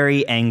some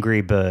very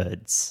angry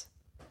birds.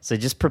 So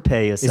just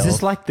prepare yourself. is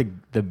this like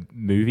the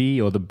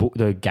movie or the book,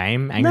 the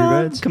game Angry No,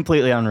 Birds?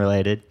 completely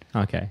unrelated.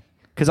 Okay.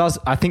 because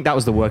I think that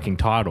was the working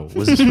title,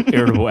 was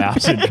Irritable Owl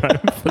Syndrome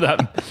for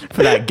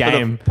that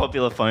game. The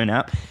popular phone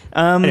app.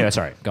 Anyway,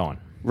 sorry, go on.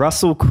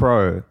 Russell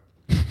Crowe.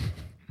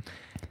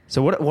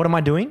 So what am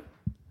I doing?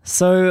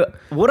 So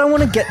what I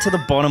want to get to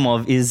the bottom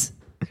of is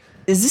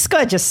this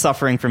guy just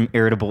suffering from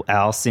irritable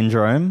owl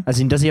syndrome? As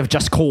in, does he have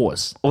just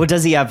cause? Or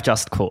does he have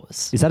just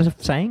cause? Is that a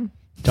saying?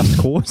 Just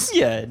cause?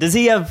 Yeah. Does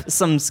he have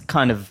some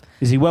kind of...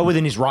 Is he well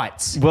within his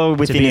rights? Well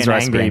within to be his an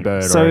rights. angry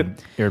bird So- or an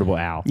irritable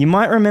owl? You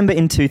might remember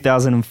in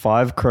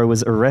 2005, Crowe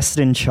was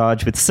arrested and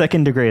charged with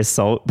second-degree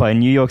assault by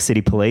New York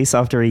City police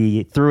after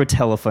he threw a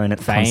telephone at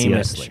the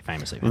concierge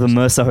Famously. of the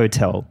Mercer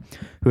Hotel,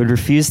 who had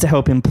refused to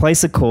help him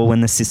place a call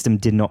when the system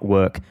did not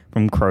work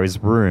from Crowe's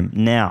room.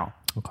 Now,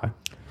 Okay.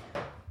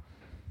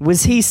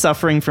 was he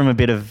suffering from a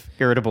bit of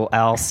irritable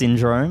owl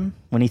syndrome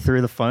when he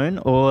threw the phone,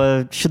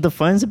 or should the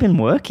phones have been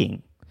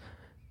working?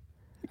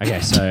 Okay,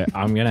 so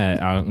I'm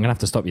gonna have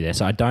to stop you there.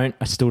 So I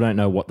still don't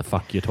know what the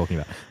fuck you're talking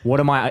about.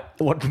 What am I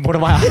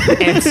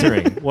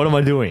answering? What am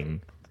I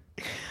doing?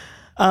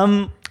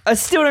 I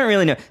still don't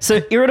really know.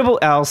 So irritable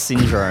owl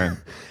syndrome,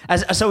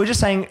 So we're just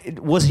saying,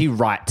 was he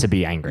right to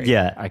be angry?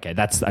 Yeah. Okay,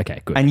 that's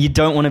okay. Good. and you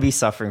don't want to be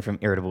suffering from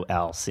irritable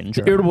owl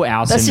syndrome. Irritable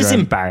owl That's just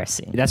syndrome.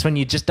 embarrassing. That's when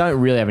you just don't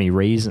really have any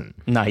reason.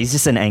 No, he's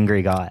just an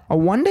angry guy. I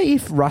wonder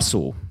if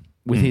Russell,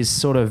 with his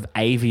sort of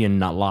avian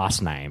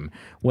last name,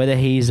 whether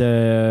he's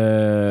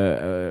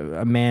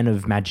a man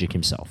of magic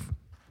himself.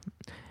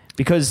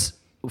 Because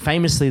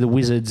famously, the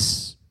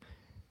wizards,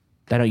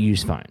 they don't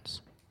use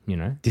phones. You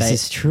know, This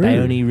is true. They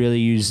only really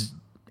use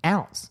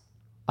owls.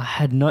 I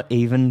had not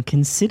even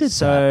considered that.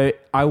 So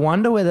I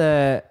wonder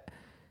whether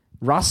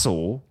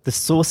Russell, The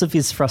source of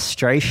his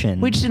frustration.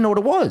 we just didn't know what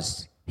it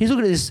was. He's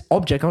looking at this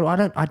object.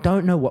 I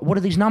don't know what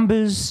are these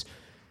numbers.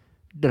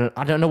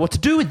 I don't know what to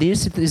do with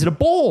this. Is it a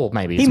ball?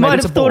 Maybe He might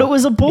it's have thought it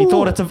was a ball. He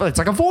thought it's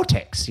like a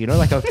vortex. You know,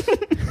 like a.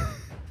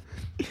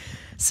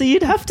 So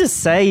you'd have to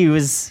say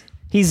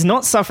he's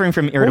not suffering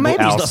from Well, irritable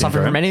maybe owl he's not suffering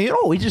syndrome. from anything at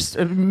all. He just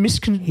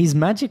He's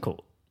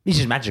magical. He's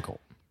just magical.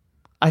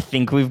 I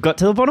think we've got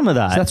to the bottom of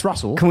that. So that's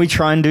Russell. Can we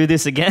try and do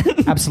this again?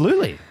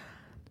 Absolutely.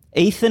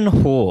 Ethan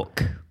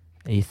Hawke.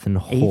 Ethan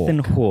Hawke. Ethan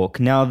Hawke.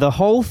 Now, the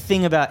whole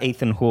thing about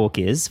Ethan Hawke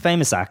is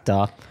famous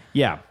actor,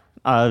 Yeah.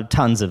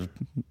 tons of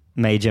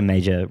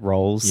major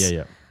roles.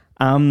 Yeah.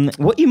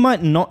 What you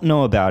might not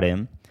know about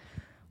him,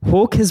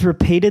 Hawke has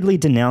repeatedly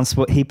denounced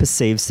what he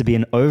perceives to be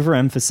an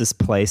overemphasis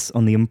placed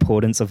on the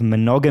importance of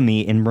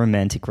monogamy in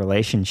romantic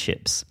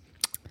relationships.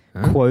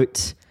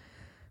 Quote,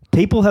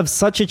 people have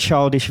such a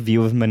childish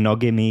view of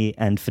monogamy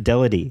and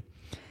fidelity.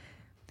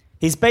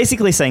 He's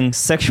basically saying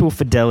sexual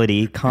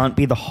fidelity can't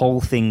be the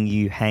whole thing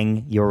you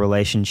hang your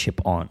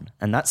relationship on.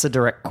 And that's a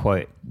direct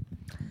quote.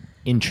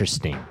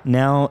 Interesting.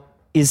 Now,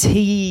 does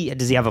he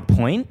have a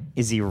point?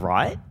 Is he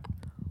right?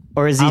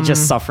 Or is he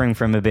just suffering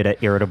from a bit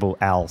of irritable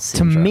owl To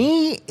syndrome?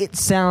 me, it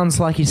sounds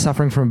like he's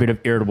suffering from a bit of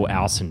irritable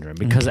owl syndrome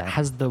because it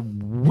has the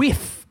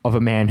whiff of a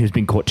man who's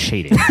been caught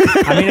cheating.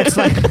 I mean, it's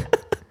like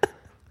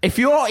if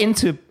you're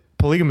into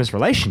polygamous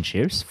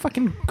relationships,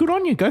 fucking good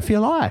on you. Go for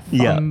your life.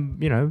 Yeah.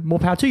 More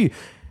power to you.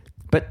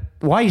 But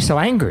why are you so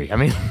angry? I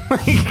mean,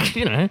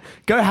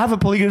 go have a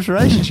polygamous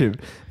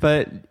relationship.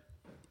 But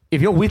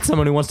if you're with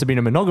someone who wants to be in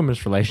a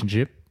monogamous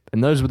relationship,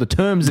 and those were the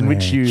terms in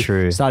which you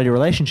started your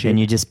relationship, And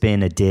you're just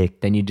being a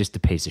dick. then you're just a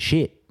piece of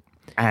shit.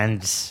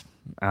 And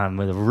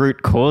the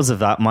root cause of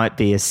that might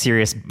be a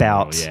serious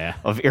bout yeah.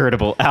 of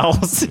irritable owl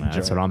syndrome.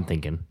 That's what I'm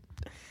thinking.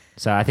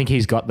 So I think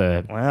he's got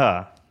it.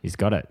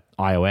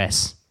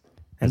 iOS.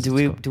 And do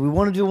we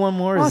want to do one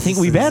more? I think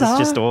we Is this better.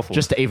 just awful.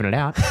 Just to even it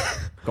out.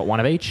 Got one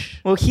of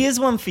each. Well, here's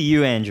one for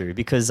you, Andrew,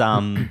 because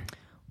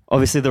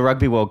obviously the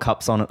Rugby World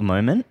Cup's on at the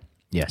moment,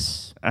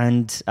 Yes.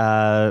 and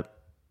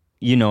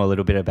you know a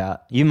little bit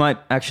about. You might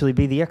actually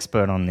be the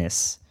expert on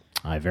this.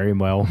 I very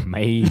well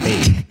may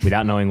be,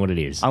 without knowing what it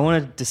is. I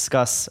want to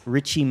discuss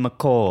Richie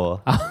McCaw.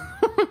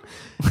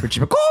 Richie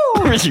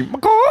McCaw. Richie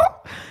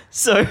McCaw.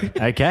 So,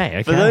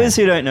 Okay. for those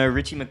who don't know,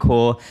 Richie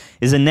McCaw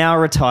is a now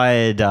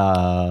retired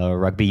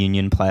rugby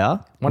union player.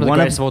 One of the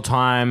greatest of all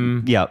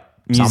time. New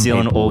Some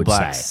Zealand people All would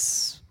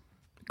Blacks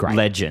Great.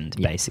 legend,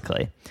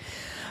 basically.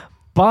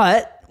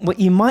 But what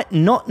you might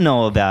not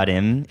know about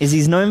him is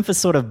he's known for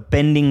sort of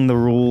bending the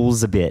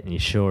rules a bit. He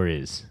sure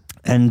is.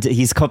 And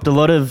he's copped a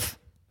lot of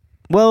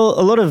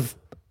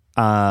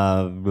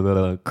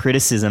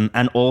criticism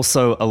and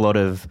also a lot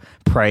of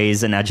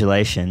praise and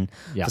adulation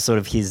Yeah. for sort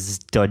of his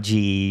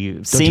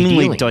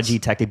seemingly dealings. dodgy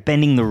tactic,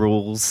 bending the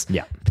rules,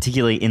 Yeah.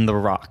 particularly in the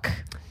ruck.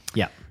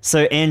 Yeah.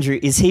 So, Andrew,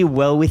 is he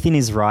well within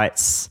his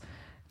rights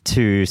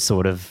to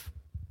sort of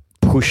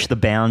push the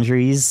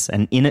boundaries?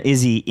 And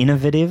is he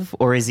innovative,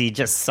 or is he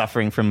just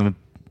suffering from a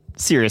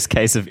serious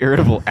case of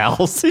irritable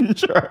owl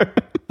syndrome?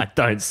 I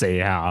don't see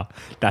how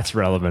that's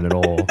relevant at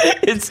all.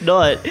 It's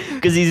not,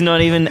 because he's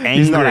not even angry.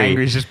 He's not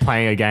angry. He's just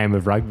playing a game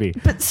of rugby.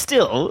 But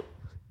still,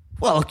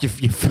 Well, look,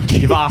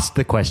 you've asked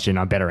the question.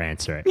 I better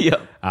answer it. yeah.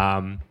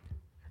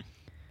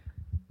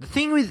 The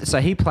thing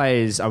so he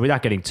plays,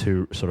 without getting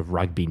too sort of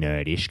rugby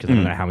nerdish, because I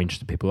don't know how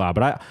interested people are,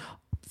 but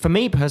for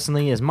me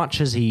personally, as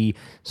much as he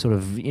sort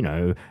of,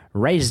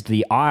 raised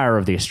the ire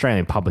of the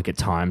Australian public at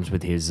times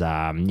with his,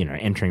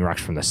 entering rucks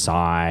from the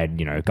side,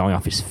 going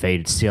off his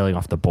feet, stealing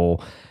off the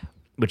ball,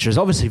 which was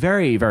obviously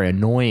very, very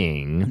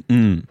annoying.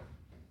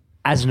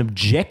 As an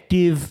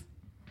objective,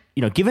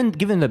 given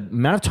the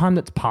amount of time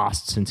that's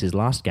passed since his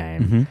last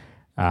game,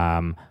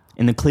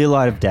 In the clear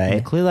light of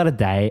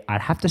day.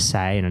 I'd have to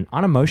say, in an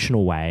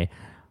unemotional way,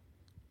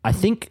 I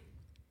think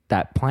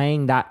that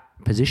playing that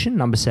position,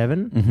 number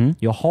 7,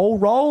 your whole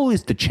role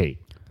is to cheat.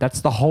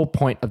 That's the whole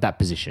point of that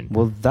position.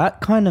 Well,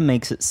 that kind of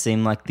makes it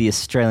seem like the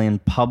Australian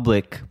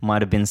public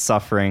might have been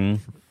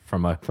suffering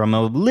From a from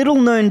a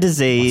little-known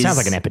disease sounds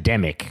like an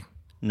epidemic.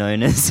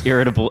 known as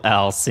irritable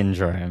bowel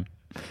syndrome.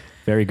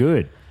 Very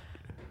good.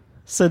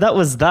 So that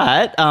was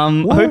that.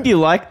 Hope you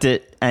liked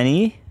it,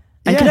 Annie.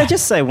 And can Yeah. I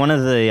just say one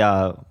of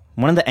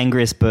the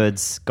angriest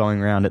birds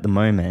going around at the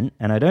moment,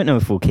 and I don't know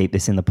if we'll keep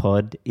this in the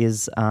pod,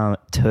 is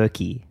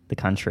Turkey, the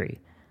country.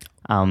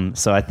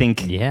 So I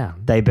think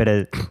they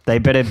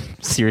better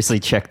seriously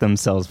check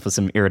themselves for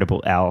some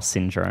irritable bowel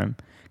syndrome,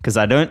 because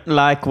I don't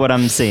like what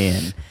I'm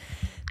seeing.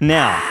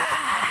 Now,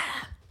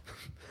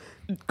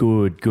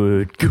 Good.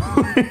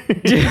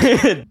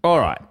 All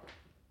right.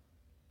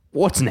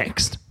 What's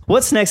next?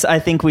 what's next? I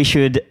think we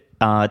should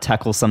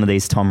tackle some of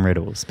these Tom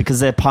riddles because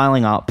they're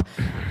piling up,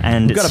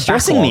 and We've got it's a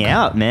stressing me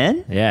backlog. out,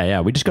 man.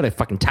 Yeah. We just got to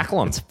fucking tackle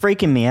them. It's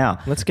freaking me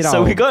out. Let's get So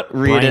our we got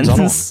brains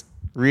on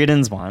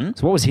Reardon's one.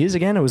 So what was his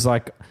again? It was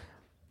like,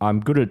 I'm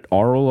good at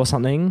oral or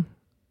something,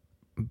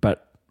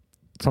 but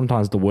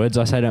sometimes the words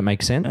I say don't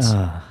make sense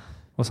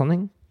or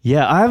something.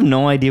 Yeah, I have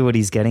no idea what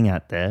he's getting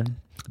at there.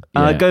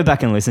 Yeah. Go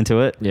back and listen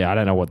to it. Yeah, I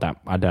don't know what that.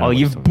 I don't. know Oh, what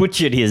you've it's-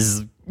 butchered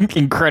his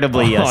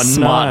incredibly Oh,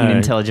 smart and no.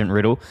 intelligent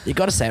riddle. You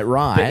got to say it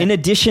right. But in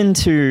addition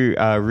to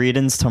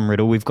Reardon's Tom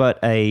riddle, we've got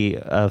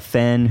a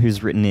fan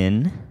who's written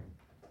in.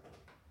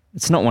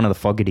 It's not one of the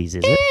Fogartys,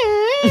 is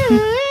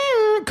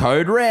it?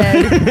 Code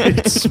red.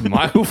 It's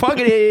Michael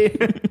Fogarty.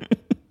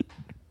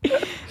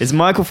 It's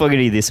Michael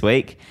Fogarty this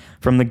week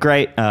from the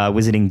great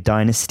Wizarding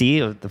Dynasty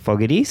of the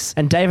Fogartys.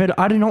 And David,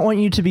 I do not want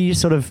you to be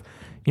sort of,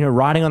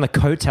 riding on the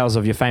coattails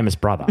of your famous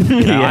brother.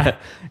 Yeah.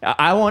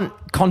 I want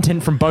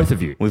content from both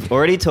of you. We've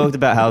already talked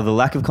about how the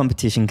lack of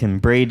competition can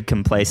breed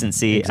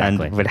complacency,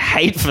 Exactly. and would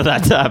hate for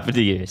that to happen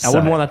to you. I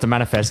wouldn't want that to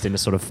manifest in a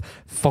sort of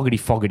Fogarty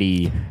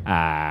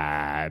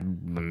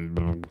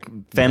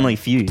Family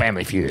Feud.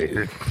 family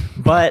feud.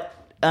 But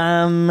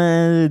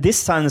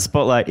this time the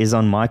spotlight is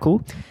on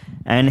Michael,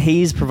 and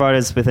he's provided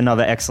us with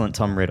another excellent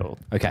Tom riddle.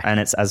 Okay. And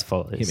it's as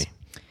follows. Hit me.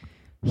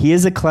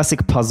 Here's a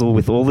classic puzzle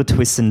with all the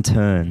twists and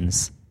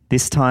turns,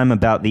 this time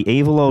about the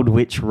evil old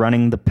witch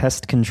running the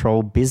pest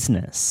control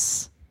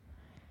business.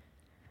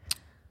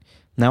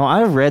 Now,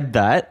 I read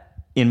that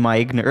in my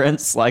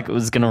ignorance like it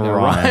was going to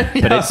rhyme, right.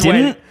 but I it was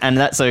waiting. didn't, and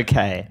that's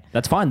okay.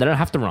 That's fine. They don't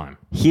have to rhyme.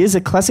 Here's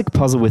a classic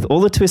puzzle with all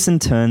the twists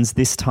and turns,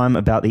 this time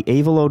about the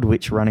evil old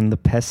witch running the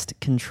pest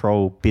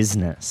control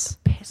business.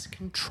 Pest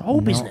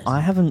control business.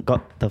 I haven't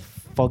got the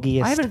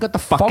foggiest. I haven't got the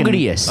fucking-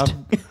 foggiest.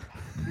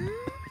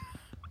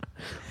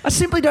 I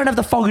simply don't have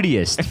the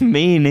foggiest.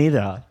 Me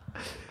neither.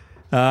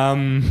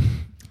 Well,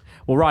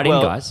 right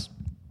Well- in, guys.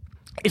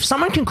 If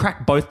someone can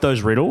crack both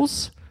those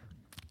riddles,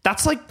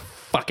 that's like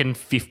fucking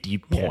 50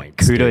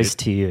 points. Kudos dude.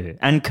 to you.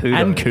 And kudos.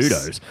 And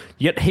kudos.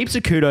 You get heaps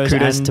of kudos,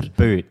 Kudos and, to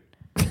boot.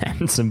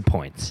 and some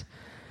points.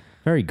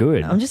 Very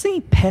good. I'm just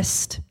thinking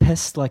pest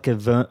like a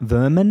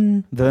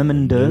vermin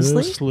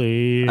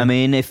Dursley. I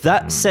mean, if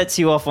that sets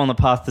you off on the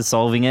path to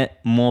solving it,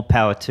 more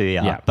power to you.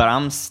 Yeah. But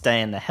I'm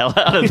staying the hell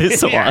out of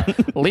this Yeah.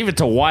 one. Leave it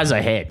to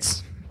wiser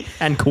heads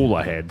and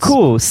cooler heads.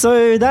 Cool.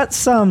 So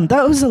that's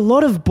that was a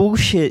lot of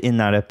bullshit in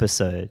that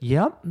episode.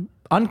 Yep.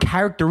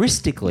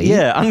 Uncharacteristically.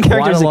 Yeah, Quite a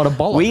uncharacteristic. lot of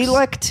bollocks. We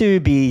like to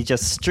be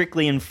just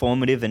strictly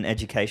informative and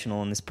educational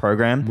on this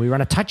program. We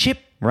run a tight ship.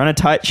 Run a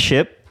tight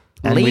ship.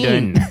 And we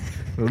Lean.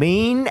 don't.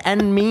 Lean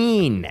and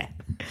mean.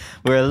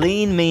 We're a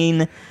lean,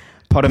 mean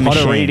Potter Potter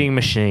machine. reading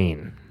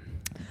machine.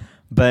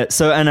 But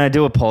and I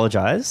do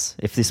apologize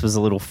if this was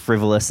a little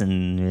frivolous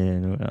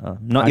and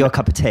not your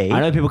cup of tea.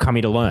 I know people come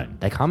here to learn.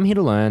 They come here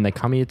to learn. They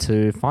come here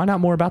to find out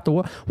more about the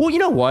world. Well, you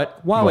know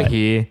what? While we're What?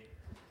 here,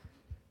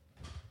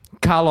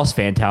 Carlos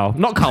Fantal,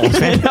 not Carlos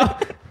Fantal,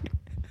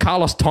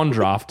 Carlos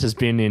Tondraft has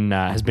been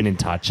in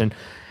touch,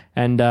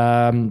 and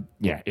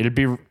yeah, it'd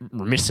be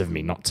remiss of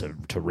me not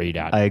to read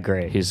out. I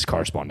agree. His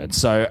correspondence.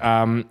 So,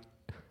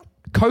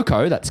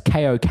 Coco, that's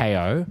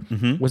Koko,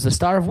 was the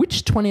star of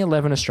which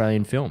 2011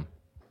 Australian film?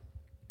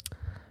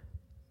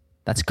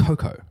 That's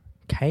Coco,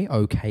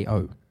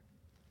 Koko.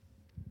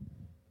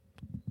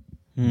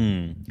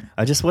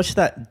 I just watched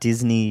that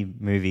Disney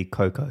movie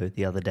Coco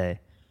the other day.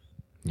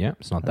 Yeah,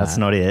 it's not That's that.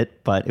 not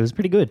it, but it was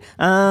pretty good.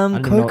 I don't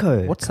even know-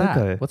 Coco. What's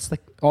Coco. that? What's the?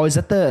 Oh, is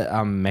that the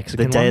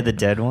Mexican The Day one? of the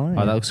Dead one?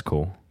 Oh, that looks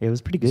cool. It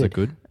was pretty good. Is it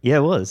good? Yeah,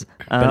 it was.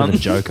 Better than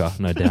Joker,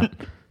 no doubt.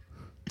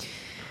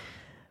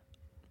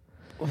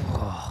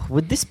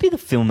 Would this be the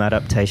film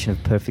adaptation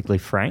of Perfectly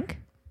Frank?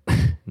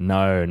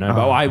 No.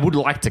 But I would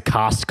like to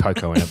cast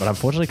Coco in it, but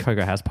unfortunately,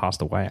 Coco has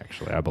passed away.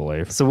 Actually, I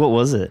believe So what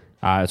was it?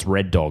 it's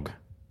Red Dog.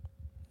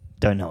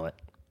 Don't know it.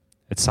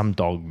 It's some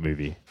dog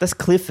movie. That's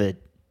Clifford.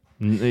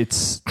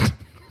 It's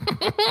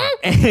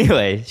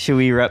Anyway, should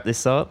we wrap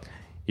this up?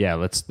 yeah.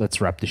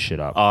 Let's wrap this shit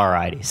up.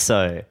 Alrighty.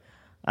 So,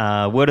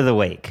 word of the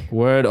week.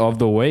 Word of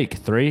the week.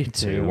 3,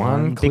 2,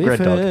 1. Big red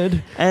dog.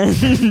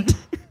 Clifford.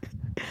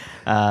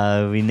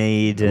 And we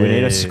need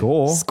a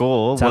score.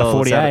 Score. It's out of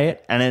 48.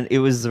 And it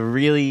was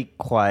really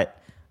quite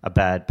a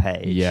bad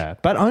page. Yeah,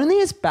 but only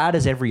as bad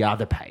as every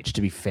other page.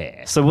 To be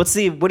fair. So what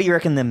do you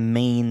reckon the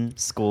mean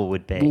score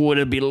would be? Would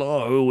it be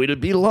low? Would it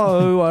be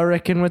low? I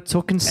reckon we're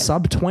talking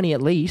sub 20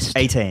 at least.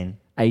 18.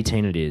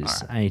 18 it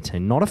is.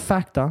 18. Not a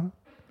factor.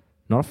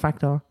 Not a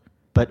factor.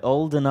 But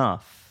old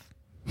enough.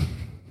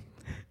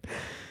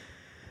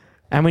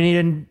 And we need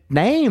a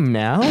name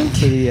now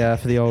for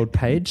the old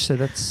page. So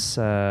that's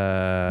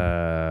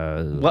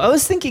Well, I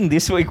was thinking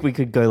this week we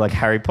could go like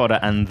Harry Potter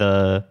and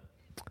the...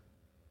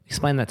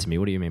 explain that to me.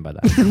 What do you mean by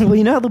that? Well,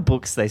 you know how the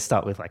books, they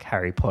start with like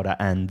Harry Potter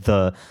and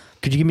the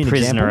Could you give me an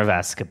Prisoner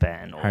example? of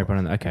Azkaban. Or Harry Potter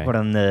and okay. What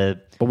on the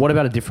But what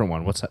about a different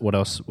one? What's that? What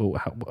else? Well,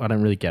 I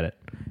don't really get it.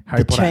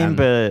 Harry the Potter and-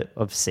 Chamber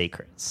of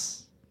Secrets.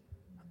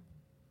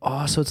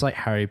 Oh, so it's like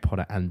Harry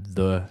Potter and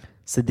the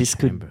So this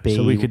Chamber. could be...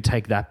 So we could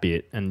take that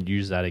bit and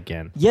use that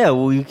again. Yeah,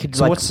 well, you could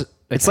So like... what's-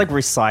 It's like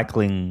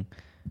recycling.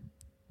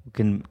 We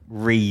can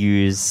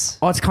reuse.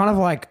 Oh, it's kind of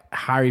like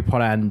Harry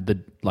Potter and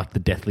the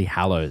Deathly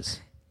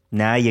Hallows.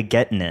 Now you're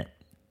getting it.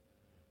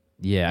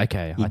 Yeah,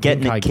 okay. You're I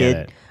getting think it, I kid.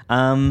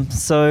 get it.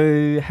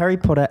 So Harry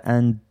Potter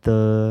and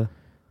the...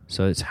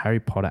 So it's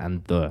Harry Potter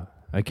and the.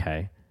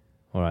 Okay.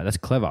 All right, that's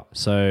clever.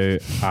 So,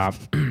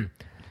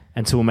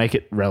 and so we'll make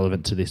it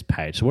relevant to this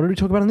page. So what did we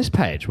talk about on this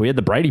page? We had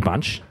the Brady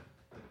Bunch.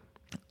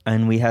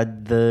 And we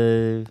had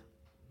the...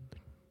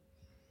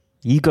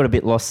 You got a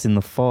bit lost in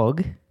the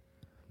fog.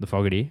 The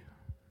Fogarty.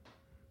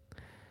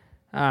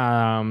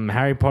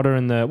 Harry Potter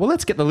and the... Well,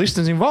 let's get the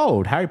listeners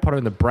involved. Harry Potter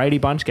and the Brady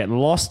Bunch get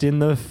lost in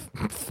the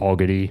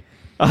Fogarty.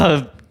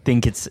 I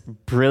think it's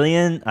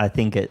brilliant. I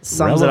think it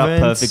sums it up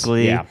Relevance.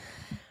 perfectly. Yeah.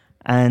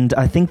 And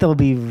I think they'll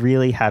be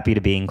really happy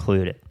to be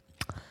included.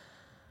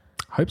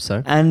 Hope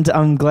so. And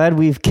I'm glad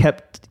we've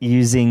kept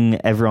using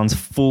everyone's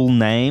full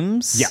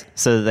names. Yeah.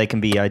 So that they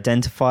can be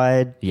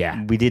identified.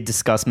 Yeah. We did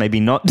discuss maybe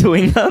not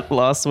doing that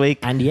last week.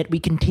 And yet we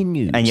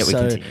continue.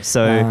 continue.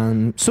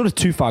 So sort of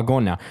too far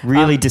gone now.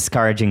 Really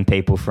discouraging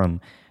people from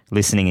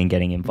listening and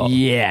getting involved.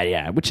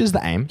 Yeah, which is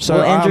the aim. So,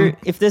 So, Andrew,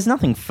 if there's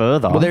nothing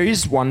further... well, there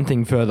is one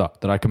thing further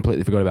that I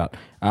completely forgot about.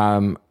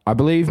 I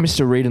believe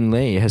Mr. Reed and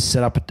Lee has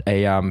set up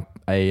a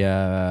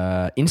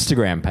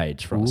Instagram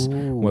page for us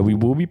where we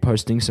will be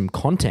posting some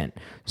content.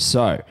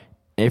 So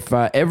if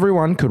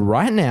everyone could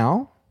right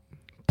now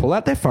pull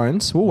out their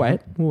phones, we'll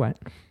wait.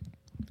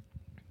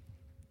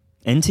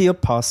 Enter your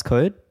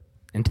passcode,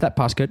 Enter that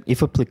passcode.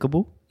 if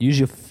applicable. Use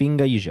your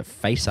finger, use your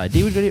Face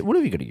ID,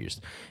 whatever you got to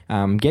use.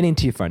 Get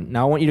into your phone.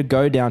 Now I want you to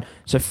go down.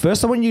 So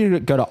first I want you to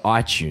go to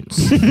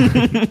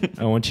iTunes.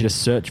 I want you to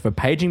search for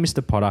Paging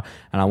Mr. Potter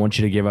and I want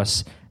you to give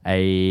us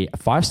a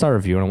 5-star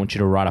review and I want you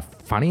to write a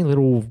funny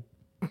little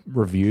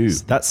review.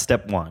 That's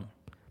step one.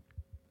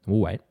 We'll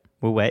wait.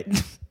 We'll wait.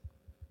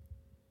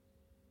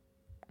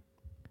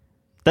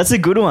 That's a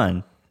good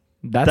one.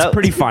 That's That-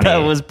 pretty funny. that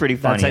was pretty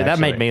funny, That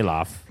made actually. me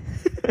laugh.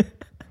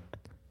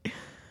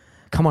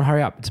 Come on,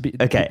 hurry up. It's a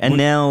bit, Okay, and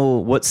now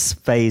what's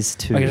phase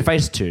 2? Okay,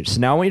 phase 2.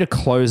 So now I want you to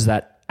close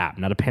that app.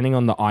 Now, depending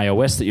on the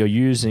iOS that you're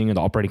using or the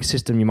operating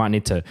system, you might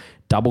need to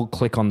double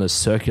click on the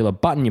circular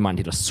button. You might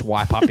need to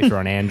swipe up if you're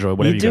on Android.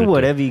 Whatever You do gotta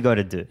whatever you got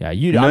to do. Yeah,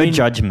 no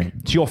judgment.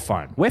 It's your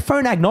phone. We're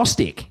phone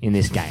agnostic in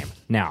this game.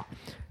 Now,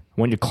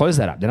 I want you to close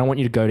that up. Then I want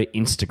you to go to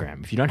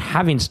Instagram. If you don't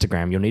have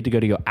Instagram, you'll need to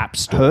go to your app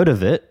store. Heard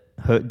of it.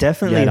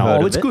 Definitely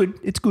heard of it's it. good.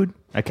 It's good.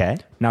 Okay.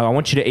 Now, I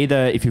want you to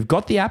either, if you've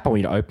got the app, I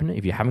want you to open it.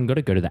 If you haven't got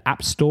it, go to the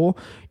App Store.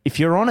 If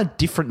you're on a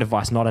different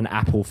device, not an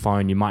Apple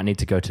phone, you might need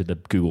to go to the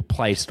Google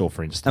Play Store,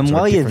 for instance. And or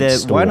a while you're different there,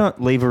 store. why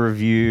not leave a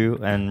review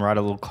and write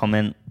a little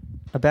comment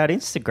about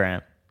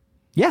Instagram?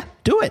 Yeah,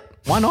 do it.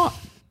 Why not?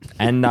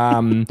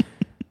 And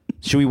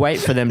should we wait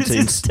for them to...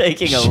 This is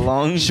taking a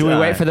long Should we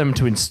wait time. for them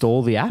to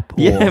install the app?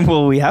 Or, Yeah,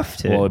 well, we have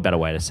to. Well, we better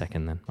wait a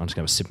second then. I'm just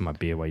going to sip my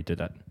beer while you do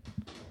that.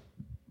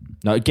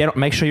 No,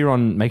 make sure you're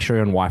on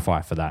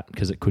Wi-Fi for that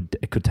because it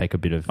could take a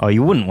bit of... Oh,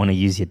 you wouldn't want to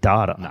use your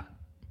data. No.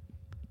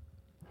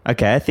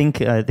 Okay, I think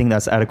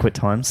that's adequate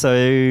time. So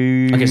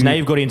Okay, so now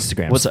you've got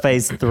Instagram. What's So-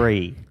 phase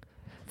 3?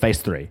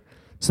 Phase 3.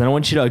 So then I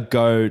want you to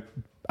go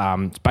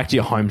back to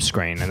your home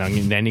screen and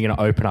then you're going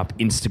to open up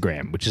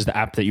Instagram, which is the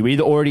app that you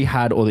either already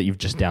had or that you've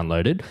just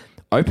downloaded.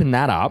 Open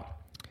that up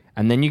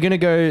and then you're going to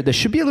go... There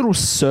should be a little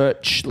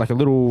search, like a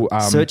little...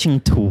 Searching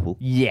tool.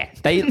 Yeah.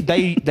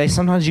 They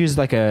sometimes use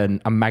like a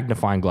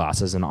magnifying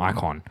glass as an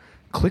icon.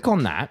 Click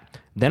on that.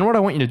 Then what I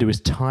want you to do is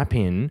type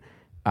in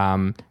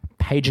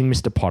Paging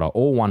Mr. Potter,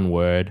 all one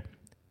word,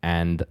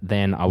 and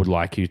then I would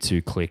like you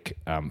to click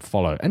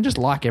follow and just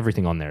like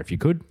everything on there if you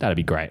could. That'd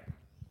be great.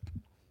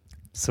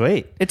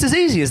 Sweet. It's as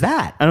easy as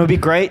that. And it would be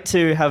great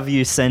to have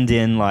you send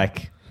in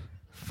like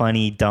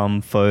funny,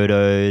 dumb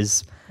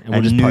photos And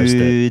we'll just post it.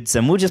 nudes,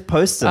 and we'll just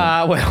post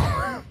them.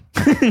 Well.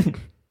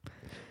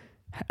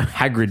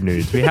 Hagrid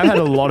nudes. We have had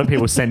a lot of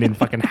people send in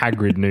fucking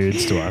Hagrid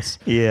nudes to us.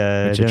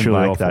 Yeah, I Which are don't truly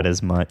like awful. that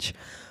as much.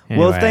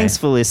 Anyway. Well, thanks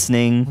for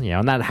listening. Yeah,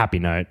 on that happy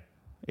note.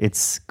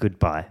 It's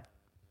goodbye.